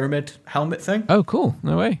pyramid helmet thing. Oh, cool.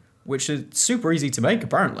 No way. Which is super easy to make,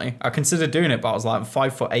 apparently. I considered doing it, but I was like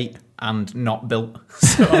 5'8" and not built,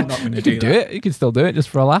 so I'm not going to do that. Do it. You can still do it just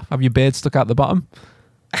for a laugh. Have your beard stuck out the bottom.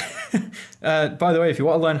 By the way, if you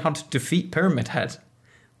want to learn how to defeat Pyramid Head,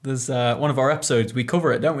 there's one of our episodes. We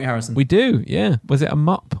cover it, don't we, Harrison? We do, yeah. Was it a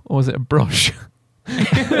mop or was it a brush?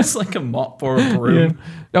 It's like a mop or a broom.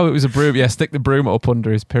 Yeah. Oh, it was a broom. Yeah, stick the broom up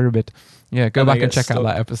under his pyramid. Yeah, go And back they and get check out stuck.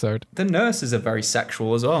 that episode. The nurses are very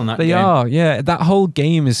sexual as well in that They game. are, yeah. That whole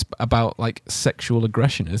game is about like sexual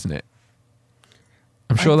aggression, isn't it?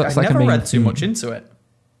 I'm sure that's I like a never main read too theme. much into it.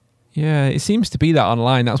 Yeah, it seems to be that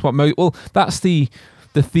online. That's what that's the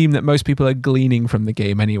theme that most people are gleaning from the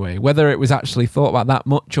game anyway. Whether it was actually thought about that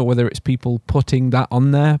much or whether it's people putting that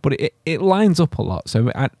on there, but it lines up a lot.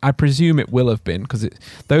 So I presume it will have been, because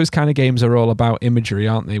those kind of games are all about imagery,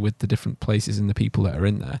 aren't they, with the different places and the people that are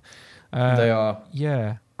in there. They are.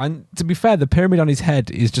 Yeah. And to be fair, the pyramid on his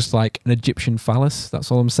head is just like an Egyptian phallus.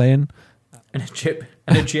 That's all I'm saying. An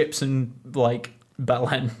Egyptian like bell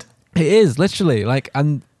end. It is, literally. Like,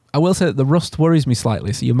 and I will say that the rust worries me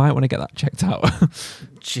slightly, so you might want to get that checked out.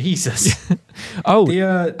 Jesus. Oh,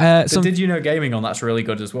 the Did You Know Gaming on that's really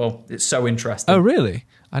good as well. It's so interesting. oh, really?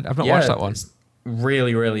 I've not watched that one. It's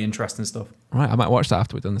really, really interesting stuff. Right, I might watch that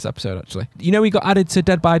after we've done this episode, actually. You know, we got added to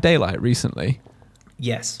Dead by Daylight recently.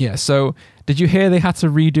 Yes. Yeah, so did you hear they had to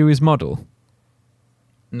redo his model?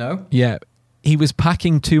 No? Yeah. He was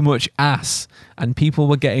packing too much ass, and people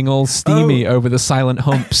were getting all steamy over the silent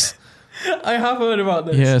humps. I have heard about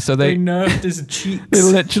this. Yeah, so they nerfed his cheeks. They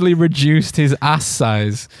literally reduced his ass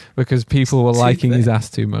size because people were liking his ass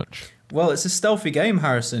too much. Well, it's a stealthy game,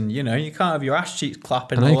 Harrison. You know, you can't have your ass cheeks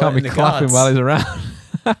clapping. And then you can't be the clapping guards. while he's around.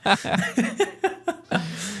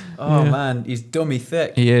 Oh, Yeah. man, he's dummy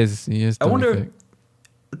thick. He is. I wonder,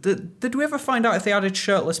 did we ever find out if they added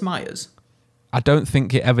shirtless Myers? I don't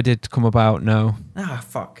think it ever did come about, no. Ah,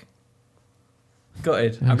 fuck.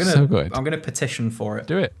 Gutted. I'm so gutted. I'm gonna petition for it.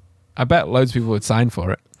 Do it. I bet loads of people would sign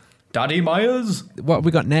for it. Daddy Myers. What have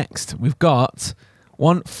we got next? We've got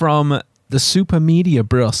one from the Super Media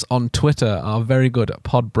Bros on Twitter, are very good at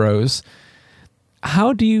Pod Bros.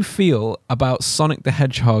 How do you feel about Sonic the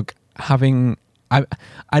Hedgehog having...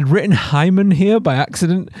 I'd written hymen here by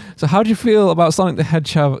accident. So how do you feel about Sonic the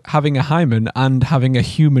Hedgehog having a hymen and having a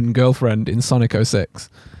human girlfriend in Sonic 06?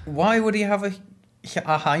 Why would he have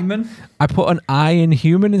a hymen? I put an I in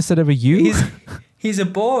human instead of a U. He's a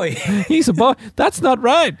boy. He's a boy. That's not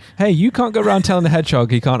right. Hey, you can't go around telling the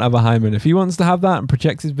hedgehog he can't have a hymen. If he wants to have that and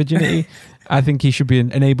protect his virginity, I think he should be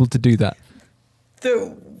enabled to do that.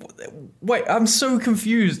 Wait, I'm so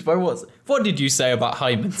confused by what did you say about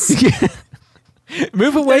hymens?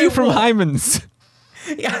 Move away from What? hymens.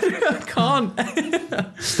 Yeah, I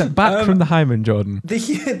can't. Step back from the hymen, Jordan. The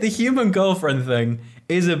human girlfriend thing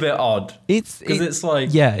is a bit odd. It's like,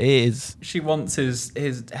 yeah, it is. she wants his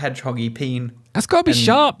hedgehoggy peen. That's got to be And-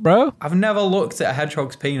 sharp, bro. I've never looked at a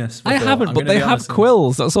hedgehog's penis before. I haven't, I'm but gonna they be have honest.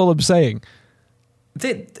 quills. That's all I'm saying.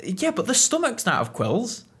 Yeah, but the stomach's not have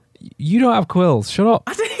quills. You don't have quills. Shut up.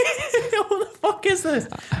 What the fuck is this?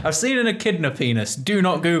 I've seen an echidna penis. Do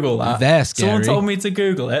not Google that. They're scary. Someone told me to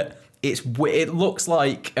Google it. It looks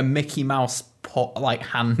like a Mickey Mouse pot, like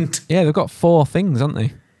hand. Yeah, they've got 4 things, haven't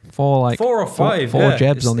they? 4 4 or 5. Four yeah.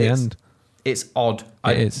 jebs on the It's- end. It's odd.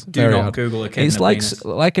 It is. Do very not odd. Google echidna It's like penis.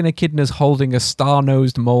 like an echidna's holding a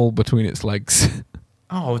star-nosed mole between its legs.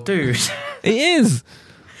 Oh, dude. It is.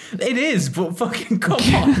 It is, but fucking come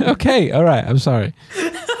on. Okay, all right. I'm sorry.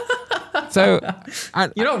 So,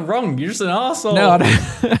 You're not wrong. You're just an arsehole. no, I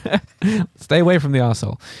don't. Stay away from the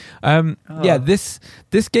arsehole. Yeah,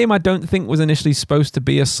 this game I don't think was initially supposed to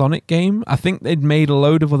be a Sonic game. I think they'd made a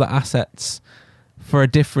load of other assets for a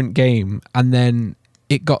different game, and then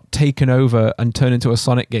it got taken over and turned into a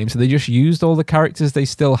Sonic game. So they just used all the characters they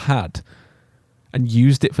still had and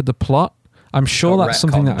used it for the plot. I'm sure Got that's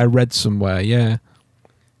something that retconned. I read somewhere, yeah.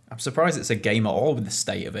 I'm surprised it's a game at all with the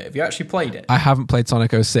state of it. Have you actually played it? I haven't played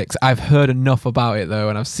Sonic 06. I've heard enough about it though,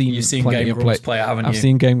 and I've seen You've seen plenty Game of Grumps play it, haven't I've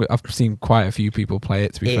you? I've seen quite a few people play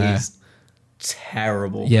it. To be It fair, is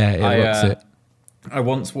terrible. yeah, it looks it. I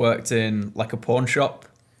once worked in like a pawn shop.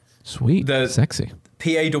 Sweet, sexy.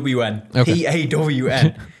 PAWN. Okay.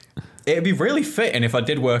 PAWN. It'd be really fitting if I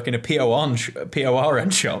did work in a PORN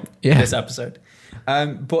shop. Yeah. This episode.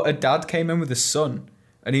 But a dad came in with his son,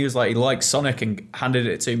 and he was like, he liked Sonic, and handed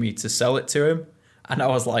it to me to sell it to him. And I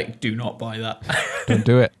was like, do not buy that. Don't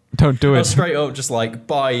do it. Don't do I it. was straight up just like,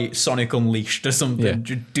 buy Sonic Unleashed or something. Yeah.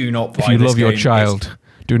 Just do not buy If you this love your game. child,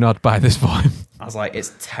 do not buy this for him. I was like,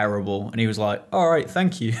 it's terrible. And he was like, all right,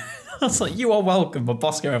 thank you. I was like, you are welcome. My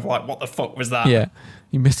boss came over like, what the fuck was that? Yeah,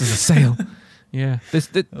 you missed us a sale. Yeah,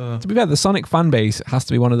 to be fair, the Sonic fan base has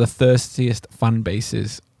to be one of the thirstiest fan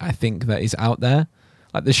bases I think that is out there.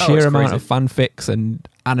 Like the sheer it's amount crazy. of fanfics and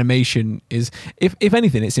animation is, if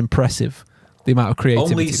anything, it's impressive. The amount of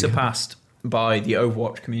creativity. Only they have. surpassed by the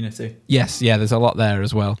Overwatch community. Yes, yeah, there's a lot there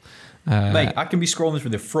as well. Mate, I can be scrolling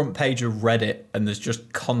through the front page of Reddit and there's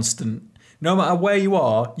just constant no matter where you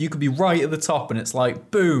are, you could be right at the top and it's like,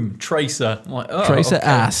 boom, Tracer. I'm like, oh, Tracer okay.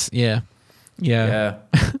 ass. Yeah.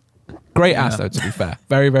 Great ass, though, to be fair.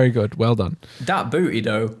 Very, very good. Well done. That booty,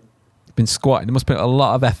 though. Been squatting. They must put a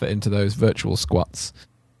lot of effort into those virtual squats.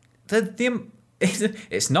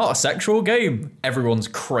 It's not a sexual game. Everyone's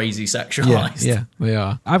crazy sexualized. Yeah, they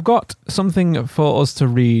are. I've got something for us to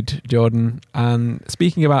read, Jordan. And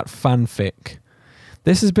speaking about fanfic,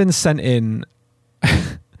 this has been sent in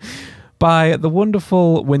by the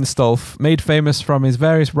wonderful Winstolf, made famous from his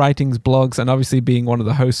various writings, blogs, and obviously being one of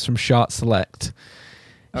the hosts from Shart Select.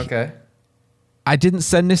 Okay. I didn't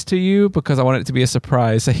send this to you because I want it to be a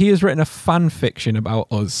surprise. So he has written a fan fiction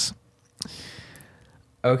about us.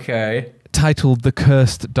 Okay. Titled The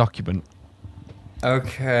Cursed Document.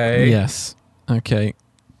 Okay. Yes. Okay.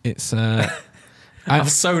 It's I'm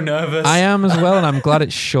so nervous. I am as well, and I'm glad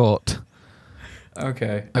it's short.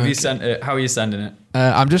 Okay. Have you sent it? How are you sending it?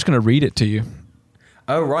 I'm just going to read it to you.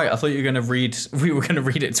 Oh, right. I thought you were going to read... We were going to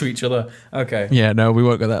read it to each other. Okay. Yeah, no, we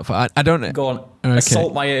won't go that far. I don't... Go on. Okay.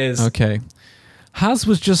 Assault my ears. Okay. Haz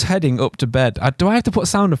was just heading up to bed. Do I have to put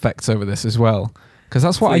sound effects over this as well? Because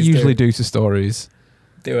that's what Please I usually do to stories.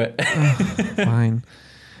 Do it. Fine.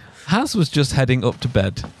 Haz was just heading up to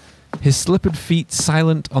bed, his slippered feet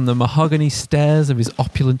silent on the mahogany stairs of his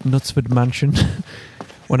opulent Knutsford mansion,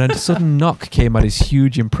 when a sudden knock came at his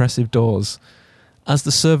huge, impressive doors. As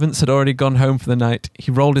the servants had already gone home for the night,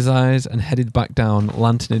 he rolled his eyes and headed back down,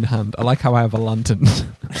 lantern in hand. I like how I have a lantern.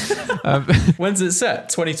 When's it set?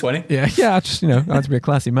 2020? Yeah, I just, I had to be a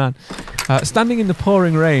classy man. Standing in the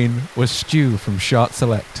pouring rain was Stu from Shart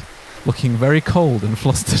Select, looking very cold and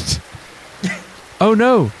flustered. Oh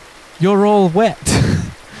no, you're all wet.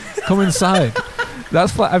 Come inside.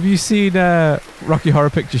 That's like, have you seen Rocky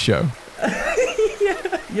Horror Picture Show?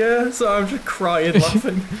 Yeah, so I'm just crying,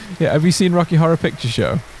 laughing. Yeah, have you seen Rocky Horror Picture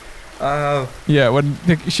Show? Yeah, when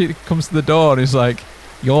she comes to the door and he's like,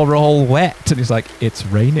 you're all wet. And he's like, it's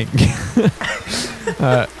raining.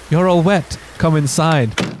 You're all wet. Come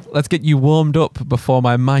inside. Let's get you warmed up before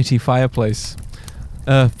my mighty fireplace.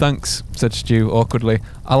 Thanks, said Stu awkwardly.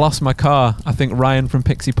 I lost my car. I think Ryan from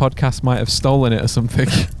Pixie Podcast might have stolen it or something.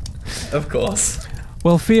 Of course.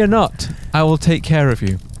 Well, fear not. I will take care of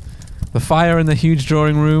you. The fire in the huge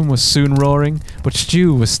drawing room was soon roaring, but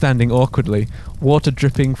Stu was standing awkwardly, water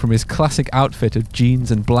dripping from his classic outfit of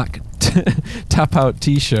jeans and black tap-out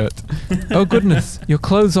t-shirt. Oh goodness, your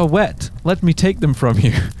clothes are wet. Let me take them from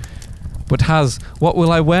you. But Haz, what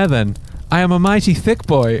will I wear then? I am a mighty thick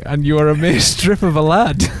boy, and you are a mere strip of a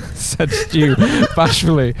lad, said Stu,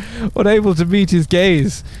 bashfully, unable to meet his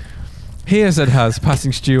gaze. Here, said Haz,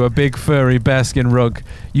 passing Stu a big furry bearskin rug.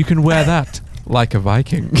 You can wear that like a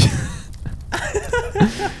Viking.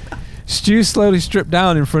 Stu slowly stripped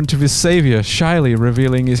down in front of his saviour, shyly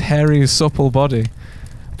revealing his hairy, supple body.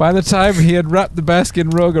 By the time he had wrapped the bearskin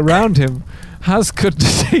rug around him, Haz could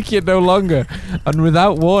take it no longer, and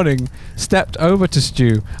without warning, stepped over to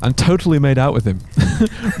Stu and totally made out with him,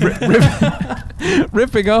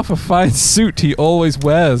 ripping off a fine suit he always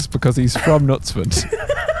wears because he's from Knutsford.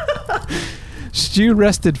 Stu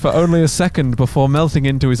rested for only a second before melting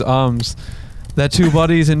into his arms. Their two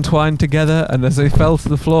bodies entwined together, and as they fell to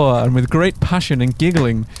the floor, and with great passion and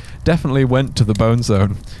giggling, definitely went to the bone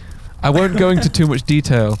zone. I won't go into too much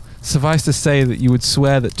detail. Suffice to say that you would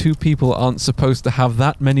swear that two people aren't supposed to have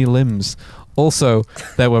that many limbs. Also,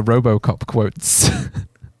 there were RoboCop quotes.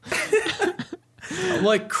 I'm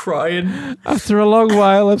like crying. After a long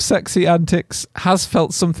while of sexy antics, Haz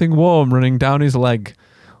felt something warm running down his leg.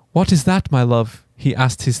 What is that, my love? He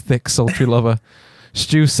asked his thick, sultry lover.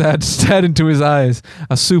 Stu said, stared into his eyes,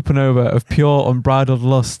 a supernova of pure, unbridled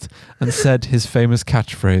lust, and said his famous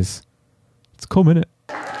catchphrase. It's come, innit?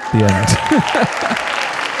 The end.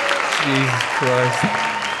 Jesus Christ.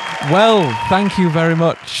 Well, thank you very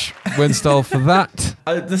much, Winstall, for that.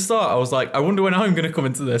 At the start, I was like, I wonder when I'm going to come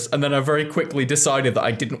into this, and then I very quickly decided that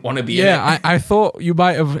I didn't want to be in it. I thought you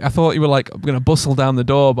might have. I thought you were like going to bustle down the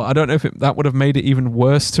door, but I don't know if that would have made it even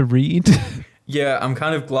worse to read. Yeah, I'm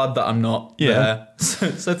kind of glad that I'm not there.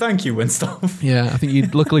 So thank you, Winstall. Yeah, I think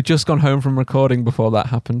you'd luckily just gone home from recording before that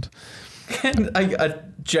happened. And I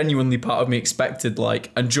genuinely, part of me expected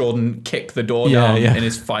and Jordan kick the door down in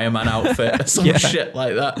his fireman outfit or some shit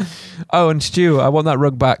like that. Oh, and Stu, I want that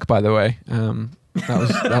rug back, by the way.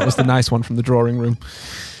 That was the nice one from the drawing room.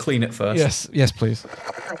 Clean it first. Yes, please.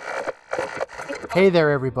 Hey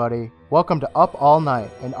there, everybody. Welcome to Up All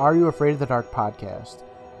Night, an Are You Afraid of the Dark podcast.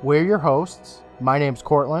 We're your hosts. My name's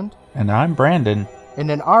Cortland. And I'm Brandon. And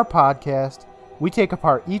in our podcast, we take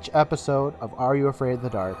apart each episode of Are You Afraid of the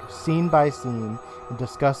Dark, scene by scene, and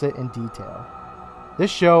discuss it in detail. This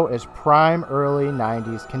show is prime early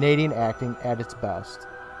 90s Canadian acting at its best,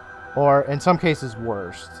 or in some cases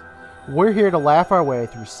worst. We're here to laugh our way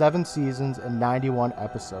through 7 seasons and 91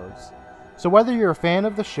 episodes. So whether you're a fan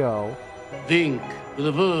of the show, Dink with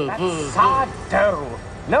a That's hard dough.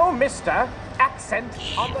 No mister. Accent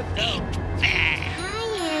on the dough.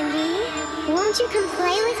 Hi, Andy. Won't you come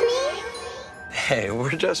play with me? Hey, we're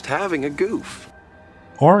just having a goof.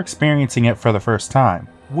 Or experiencing it for the first time.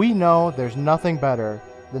 we know there's nothing better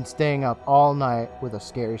than staying up all night with a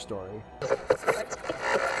scary story.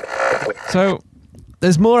 So,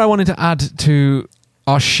 there's more I wanted to add to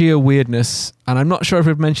our sheer weirdness, and I'm not sure if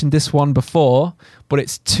we've mentioned this one before, but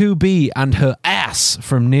it's 2B and her ass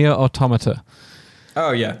from Nier Automata.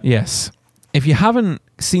 Oh, yeah. Yes. If you haven't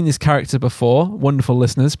seen this character before, wonderful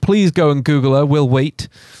listeners, please go and Google her. We'll wait.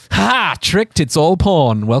 Ha! Tricked, it's all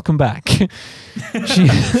porn. Welcome back.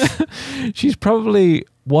 She's probably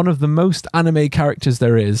one of the most anime characters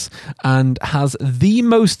there is and has the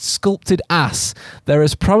most sculpted ass there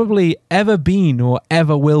has probably ever been or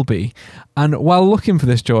ever will be. And while looking for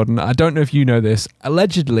this, Jordan, I don't know if you know this,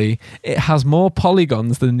 allegedly it has more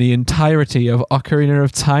polygons than the entirety of Ocarina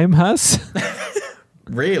of Time has.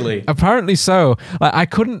 Really? Apparently so. Like, I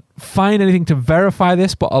couldn't find anything to verify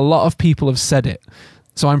this, but a lot of people have said it.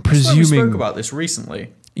 So I'm presuming... We spoke about this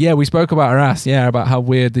recently. Yeah, we spoke about her ass. Yeah, about how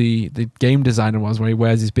weird the game designer was where he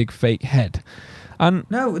wears his big fake head. And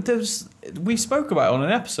no, we spoke about it on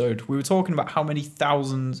an episode. We were talking about how many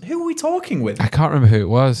thousands... Who were we talking with? I can't remember who it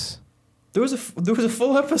was. There was a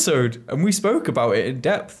full episode, and we spoke about it in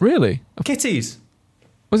depth. Really? Kitties.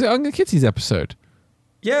 Was it on the Kitties episode?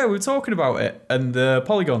 Yeah, we were talking about it, and the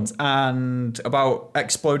polygons, and about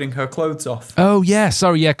exploding her clothes off. Oh, yeah.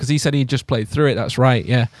 Sorry, yeah, because he said he just played through it. That's right,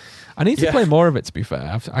 yeah. I need to play more of it, to be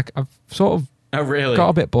fair. I've sort of got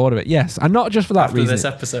a bit bored of it. Yes, and not just for that reason. After this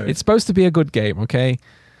episode. It's supposed to be a good game, okay?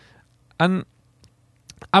 And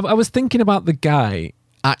I was thinking about the guy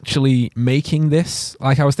actually making this.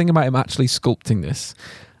 Like, I was thinking about him actually sculpting this.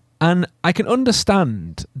 And I can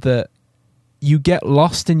understand that you get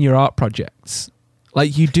lost in your art projects.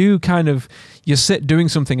 Like, you do kind of, you sit doing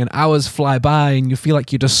something and hours fly by and you feel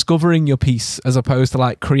like you're discovering your piece as opposed to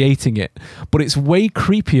like creating it. But it's way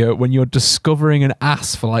creepier when you're discovering an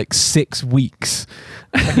ass for like 6 weeks.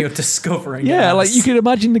 When you're discovering Yeah, an like ass. you can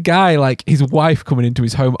imagine the guy, like his wife coming into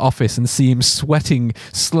his home office and see him sweating,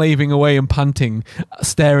 slaving away and panting,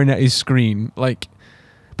 staring at his screen. Like,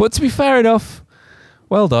 but to be fair enough,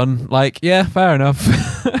 well done. Like, yeah, fair enough.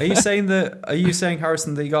 Are you saying,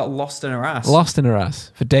 Harrison, that you got lost in her ass? Lost in her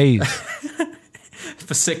ass for days.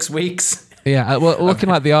 For 6 weeks? Yeah, well, looking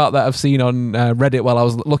like the art that I've seen on Reddit while I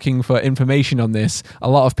was looking for information on this, a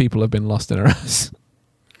lot of people have been lost in her ass.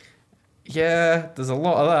 Yeah, there's a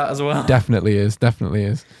lot of that as well. Definitely is.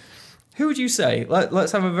 Who would you say?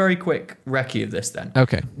 Let's have a very quick recce of this then.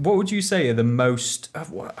 Okay. What would you say are the most...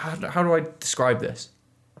 How do I describe this?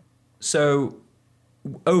 So,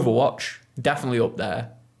 Overwatch, definitely up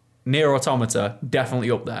there. Nier Automata,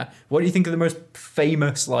 definitely up there. What do you think are the most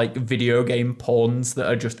famous like video game porns that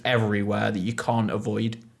are just everywhere that you can't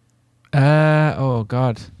avoid? Oh,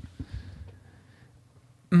 God.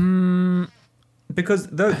 Because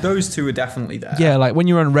those two are definitely there. Yeah, like when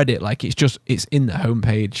you're on Reddit, like it's in the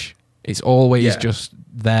homepage. It's always just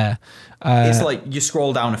there. It's like you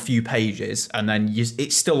scroll down a few pages and then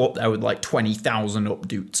it's still up there with like 20,000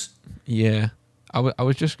 updoots. Yeah. I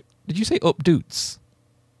was just... Did you say updoots?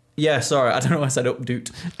 Yeah, sorry, I don't know why I said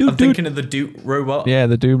updoot. Doot. Thinking of the Doot robot. Yeah,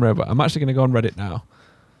 the Doom robot. I'm actually going to go on Reddit now.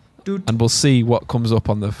 Doot. And we'll see what comes up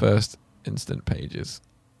on the first instant pages.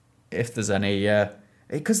 If there's any, yeah.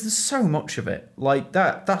 Because there's so much of it. Like,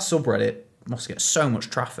 that subreddit must get so much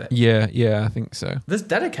traffic. Yeah, I think so. There's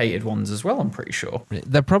dedicated ones as well, I'm pretty sure.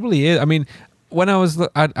 There probably is. I mean, when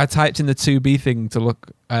I typed in the 2B thing to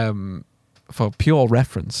look for pure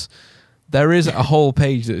reference, there is a whole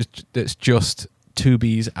page that's just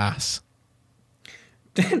 2B's ass.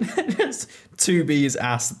 2B's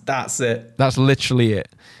ass, that's it. That's literally it.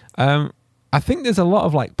 I think there's a lot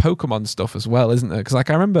of like Pokemon stuff as well, isn't there? Because like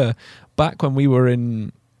I remember back when we were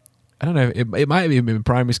in, I don't know, it might have even been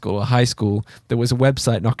primary school or high school, there was a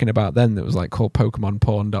website knocking about then that was like called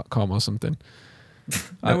PokemonPorn.com or something.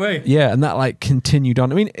 No way. Yeah, and that like continued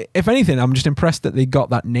on. I mean, if anything, I'm just impressed that they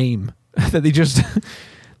got that name. That they just...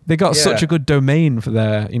 They got such a good domain for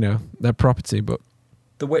their property, but...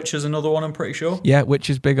 The Witcher's another one, I'm pretty sure. Yeah, Witch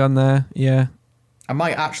is big on there, yeah. I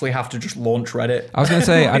might actually have to just launch Reddit. I was going to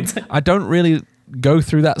say, I don't really go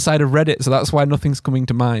through that side of Reddit, so that's why nothing's coming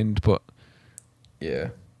to mind, but... Yeah.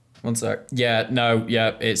 One sec. Yeah, no,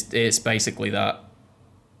 yeah, it's basically that.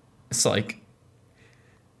 It's like...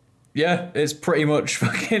 Yeah, it's pretty much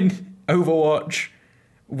fucking Overwatch,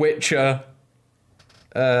 Witcher,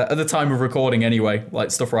 at the time of recording anyway,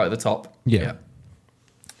 like stuff right at the top. Yeah.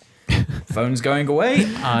 Phone's going away.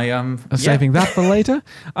 I am saving that for later.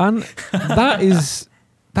 And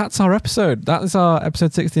that's our episode. That is our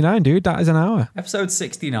episode 69, dude. That is an hour. Episode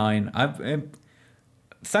 69.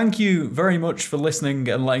 Thank you very much for listening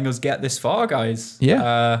and letting us get this far, guys.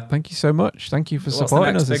 Yeah. Thank you so much. Thank you for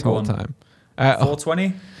supporting us this whole time.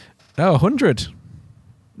 420? No, 100.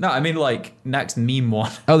 No, I mean like next meme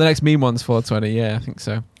one. Oh, the next meme one's 420. Yeah, I think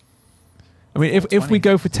so. I mean, if we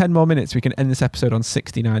go for 10 more minutes, we can end this episode on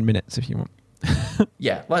 69 minutes if you want.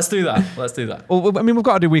 Yeah, let's do that. Let's do that. Well, I mean, we've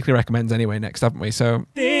got to do weekly recommends anyway next, haven't we? So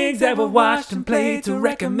things that we watched and played to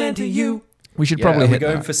recommend to you. We should probably hit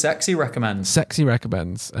going for sexy recommends. Sexy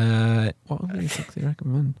recommends. What would be sexy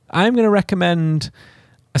recommend? I'm going to recommend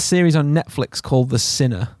a series on Netflix called The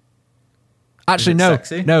Sinner. Actually, no.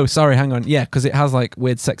 Sexy? No, sorry, hang on. Yeah, because it has like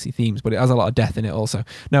weird sexy themes, but it has a lot of death in it also.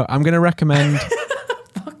 No, I'm going to recommend...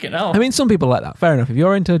 Fucking hell. I mean, some people like that. Fair enough. If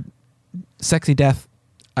you're into sexy death,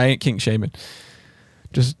 I ain't kink shaming.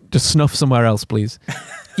 Just snuff somewhere else, please.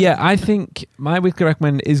 Yeah, I think my weekly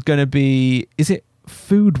recommend is going to be... Is it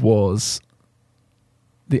Food Wars?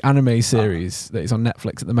 The anime series that is on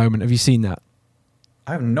Netflix at the moment. Have you seen that?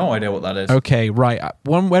 I have no idea what that is. Okay, right.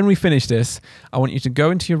 When we finish this, I want you to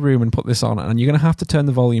go into your room and put this on, and you're going to have to turn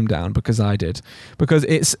the volume down because I did. Because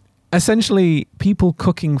it's essentially people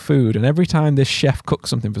cooking food, and every time this chef cooks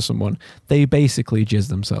something for someone, they basically jizz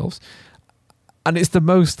themselves. And it's the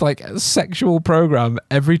most like sexual program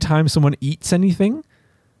every time someone eats anything.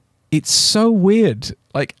 It's so weird.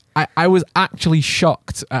 Like, I was actually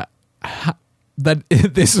shocked at that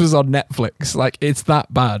this was on Netflix. Like, it's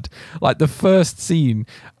that bad. Like, the first scene,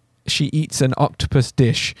 she eats an octopus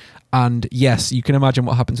dish, and yes, you can imagine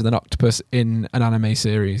what happens with an octopus in an anime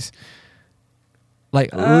series.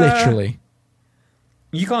 Like, literally.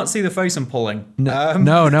 You can't see the face I'm pulling.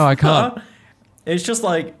 No, I can't. It's just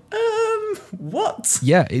like, what?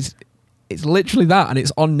 Yeah, it's literally that, and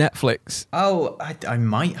it's on Netflix. Oh, I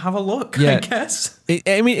might have a look, Yeah. I guess.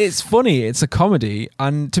 I mean, it's funny. It's a comedy.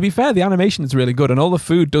 And to be fair, the animation is really good. And all the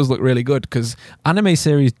food does look really good because anime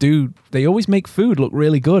series they always make food look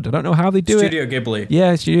really good. I don't know how they do Studio it. Ghibli.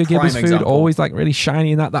 Yeah, Studio Prime Ghibli's food, example. always like really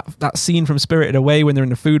shiny. And that scene from Spirited Away when they're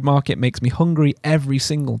in the food market makes me hungry every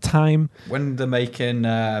single time. When they're making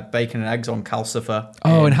bacon and eggs on Calcifer.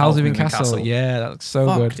 Oh, in Howl's Moving Castle. Yeah, that looks so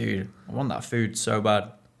good. Dude. I want that food so bad.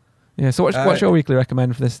 Yeah, so what's your weekly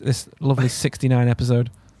recommend for this lovely 69 episode?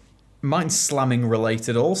 Mine's slamming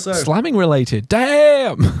related also. Slamming related.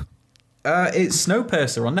 Damn! It's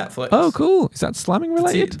Snowpiercer on Netflix. Oh, cool. Is that slamming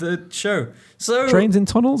related? The show. So Trains in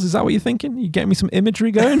tunnels? Is that what you're thinking? You getting me some imagery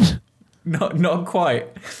going? Not quite.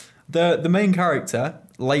 The main character,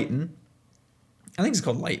 Leighton, I think it's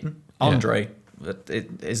called Leighton. Andre. Yeah.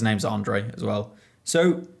 His name's Andre as well.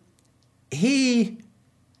 So he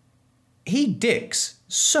dicks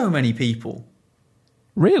so many people.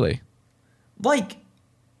 Really? Like,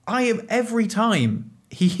 I am every time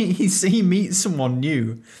he meets someone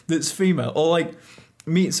new that's female, or like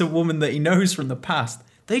meets a woman that he knows from the past,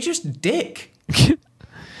 they just dick.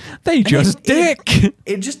 They just dick.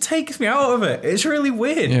 It just takes me out of it. It's really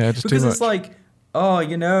weird. Yeah, just because too it's much. like, oh,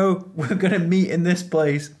 we're gonna meet in this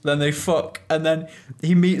place. Then they fuck, and then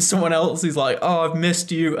he meets someone else. He's like, oh, I've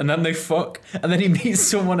missed you, and then they fuck, and then he meets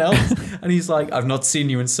someone else, and he's like, I've not seen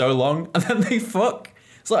you in so long, and then they fuck.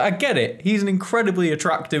 It's like, I get it. He's an incredibly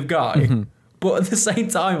attractive guy. Mm-hmm. But at the same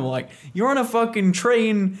time, I'm like, you're on a fucking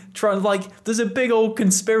train, there's a big old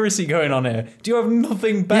conspiracy going on here. Do you have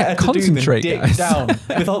nothing better to do than dick guys. down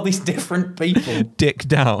with all these different people? Dick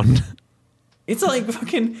down. It's like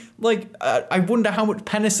fucking, I wonder how much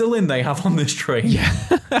penicillin they have on this train. Yeah.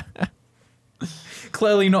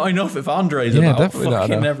 Clearly not enough if Andre's Yeah, about definitely not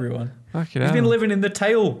fucking enough. everyone. Fucking He's hell. been living in the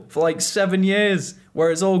tail for like 7 years,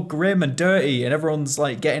 where it's all grim and dirty and everyone's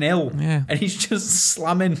like getting ill. Yeah. And he's just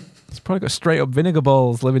slamming He's probably got straight up vinegar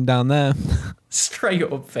balls living down there. straight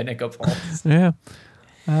up vinegar balls. Yeah.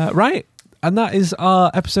 Right. And that is our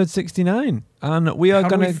episode 69. And we are How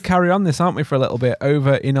do going we to carry on this, aren't we, for a little bit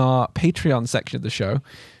over in our Patreon section of the show.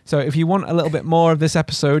 So if you want a little bit more of this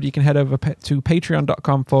episode, you can head over to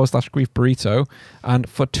patreon.com/griefburrito. And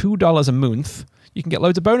for $2 a month, you can get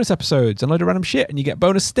loads of bonus episodes and loads of random shit. And you get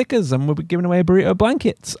bonus stickers. And we'll be giving away burrito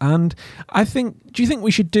blankets. And do you think we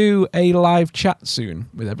should do a live chat soon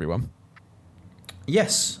with everyone?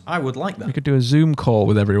 Yes, I would like that. We could do a Zoom call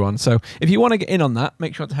with everyone. So if you want to get in on that,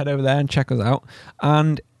 make sure to head over there and check us out.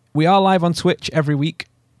 And we are live on Twitch every week.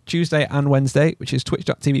 Tuesday and Wednesday, which is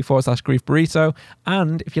twitch.tv/Grief Burrito.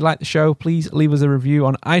 And if you like the show, please leave us a review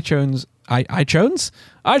on iTunes. iTunes?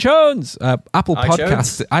 Apple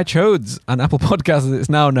Podcasts. iTunes and Apple Podcasts, as it's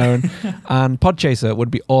now known. And Podchaser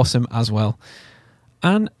would be awesome as well.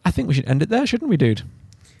 And I think we should end it there, shouldn't we, dude?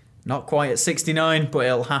 Not quite at 69, but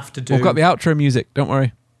it'll have to do. We've got the outro music, don't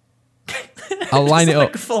worry. I'll line it up.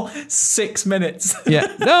 Like a full 6 minutes.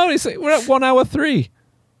 Yeah. No, we're at 1 hour 3.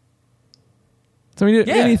 So we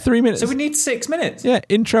need 3 minutes. So we need 6 minutes. Yeah,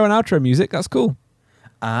 intro and outro music. That's cool.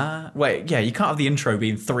 Wait, yeah, you can't have the intro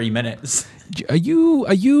being 3 minutes. Are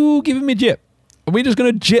you giving me jip? Are we just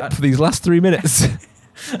going to jip for these last 3 minutes?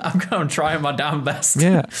 I'm trying my damn best.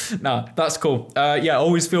 Yeah. No, that's cool. Yeah,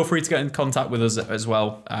 always feel free to get in contact with us as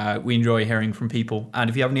well. We enjoy hearing from people. And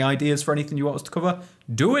if you have any ideas for anything you want us to cover,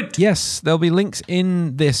 do it. Yes, there'll be links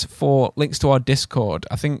in this for links to our Discord.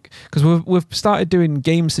 I think because we've started doing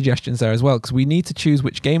game suggestions there as well, because we need to choose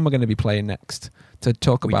which game we're going to be playing next to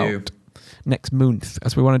talk about next month,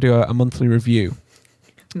 as we want to do a monthly review.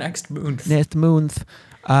 Next month.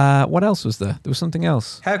 What else was there? There was something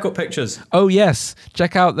else. Haircut pictures. Oh, yes.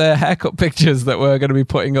 Check out the haircut pictures that we're going to be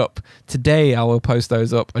putting up today. I will post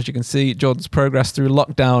those up. As you can see, Jordan's progress through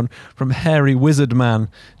lockdown from hairy wizard man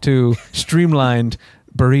to streamlined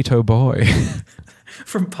burrito boy.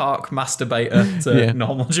 From park masturbator to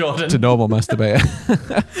normal Jordan. To normal masturbator.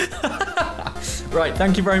 Right.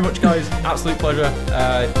 Thank you very much, guys. Absolute pleasure.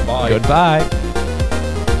 Bye. Goodbye.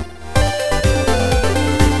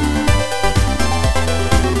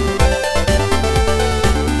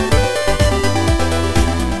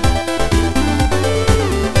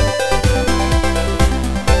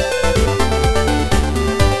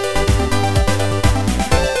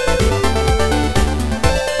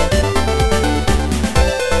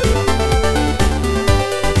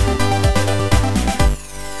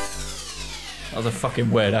 That was a fucking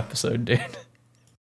weird episode, dude.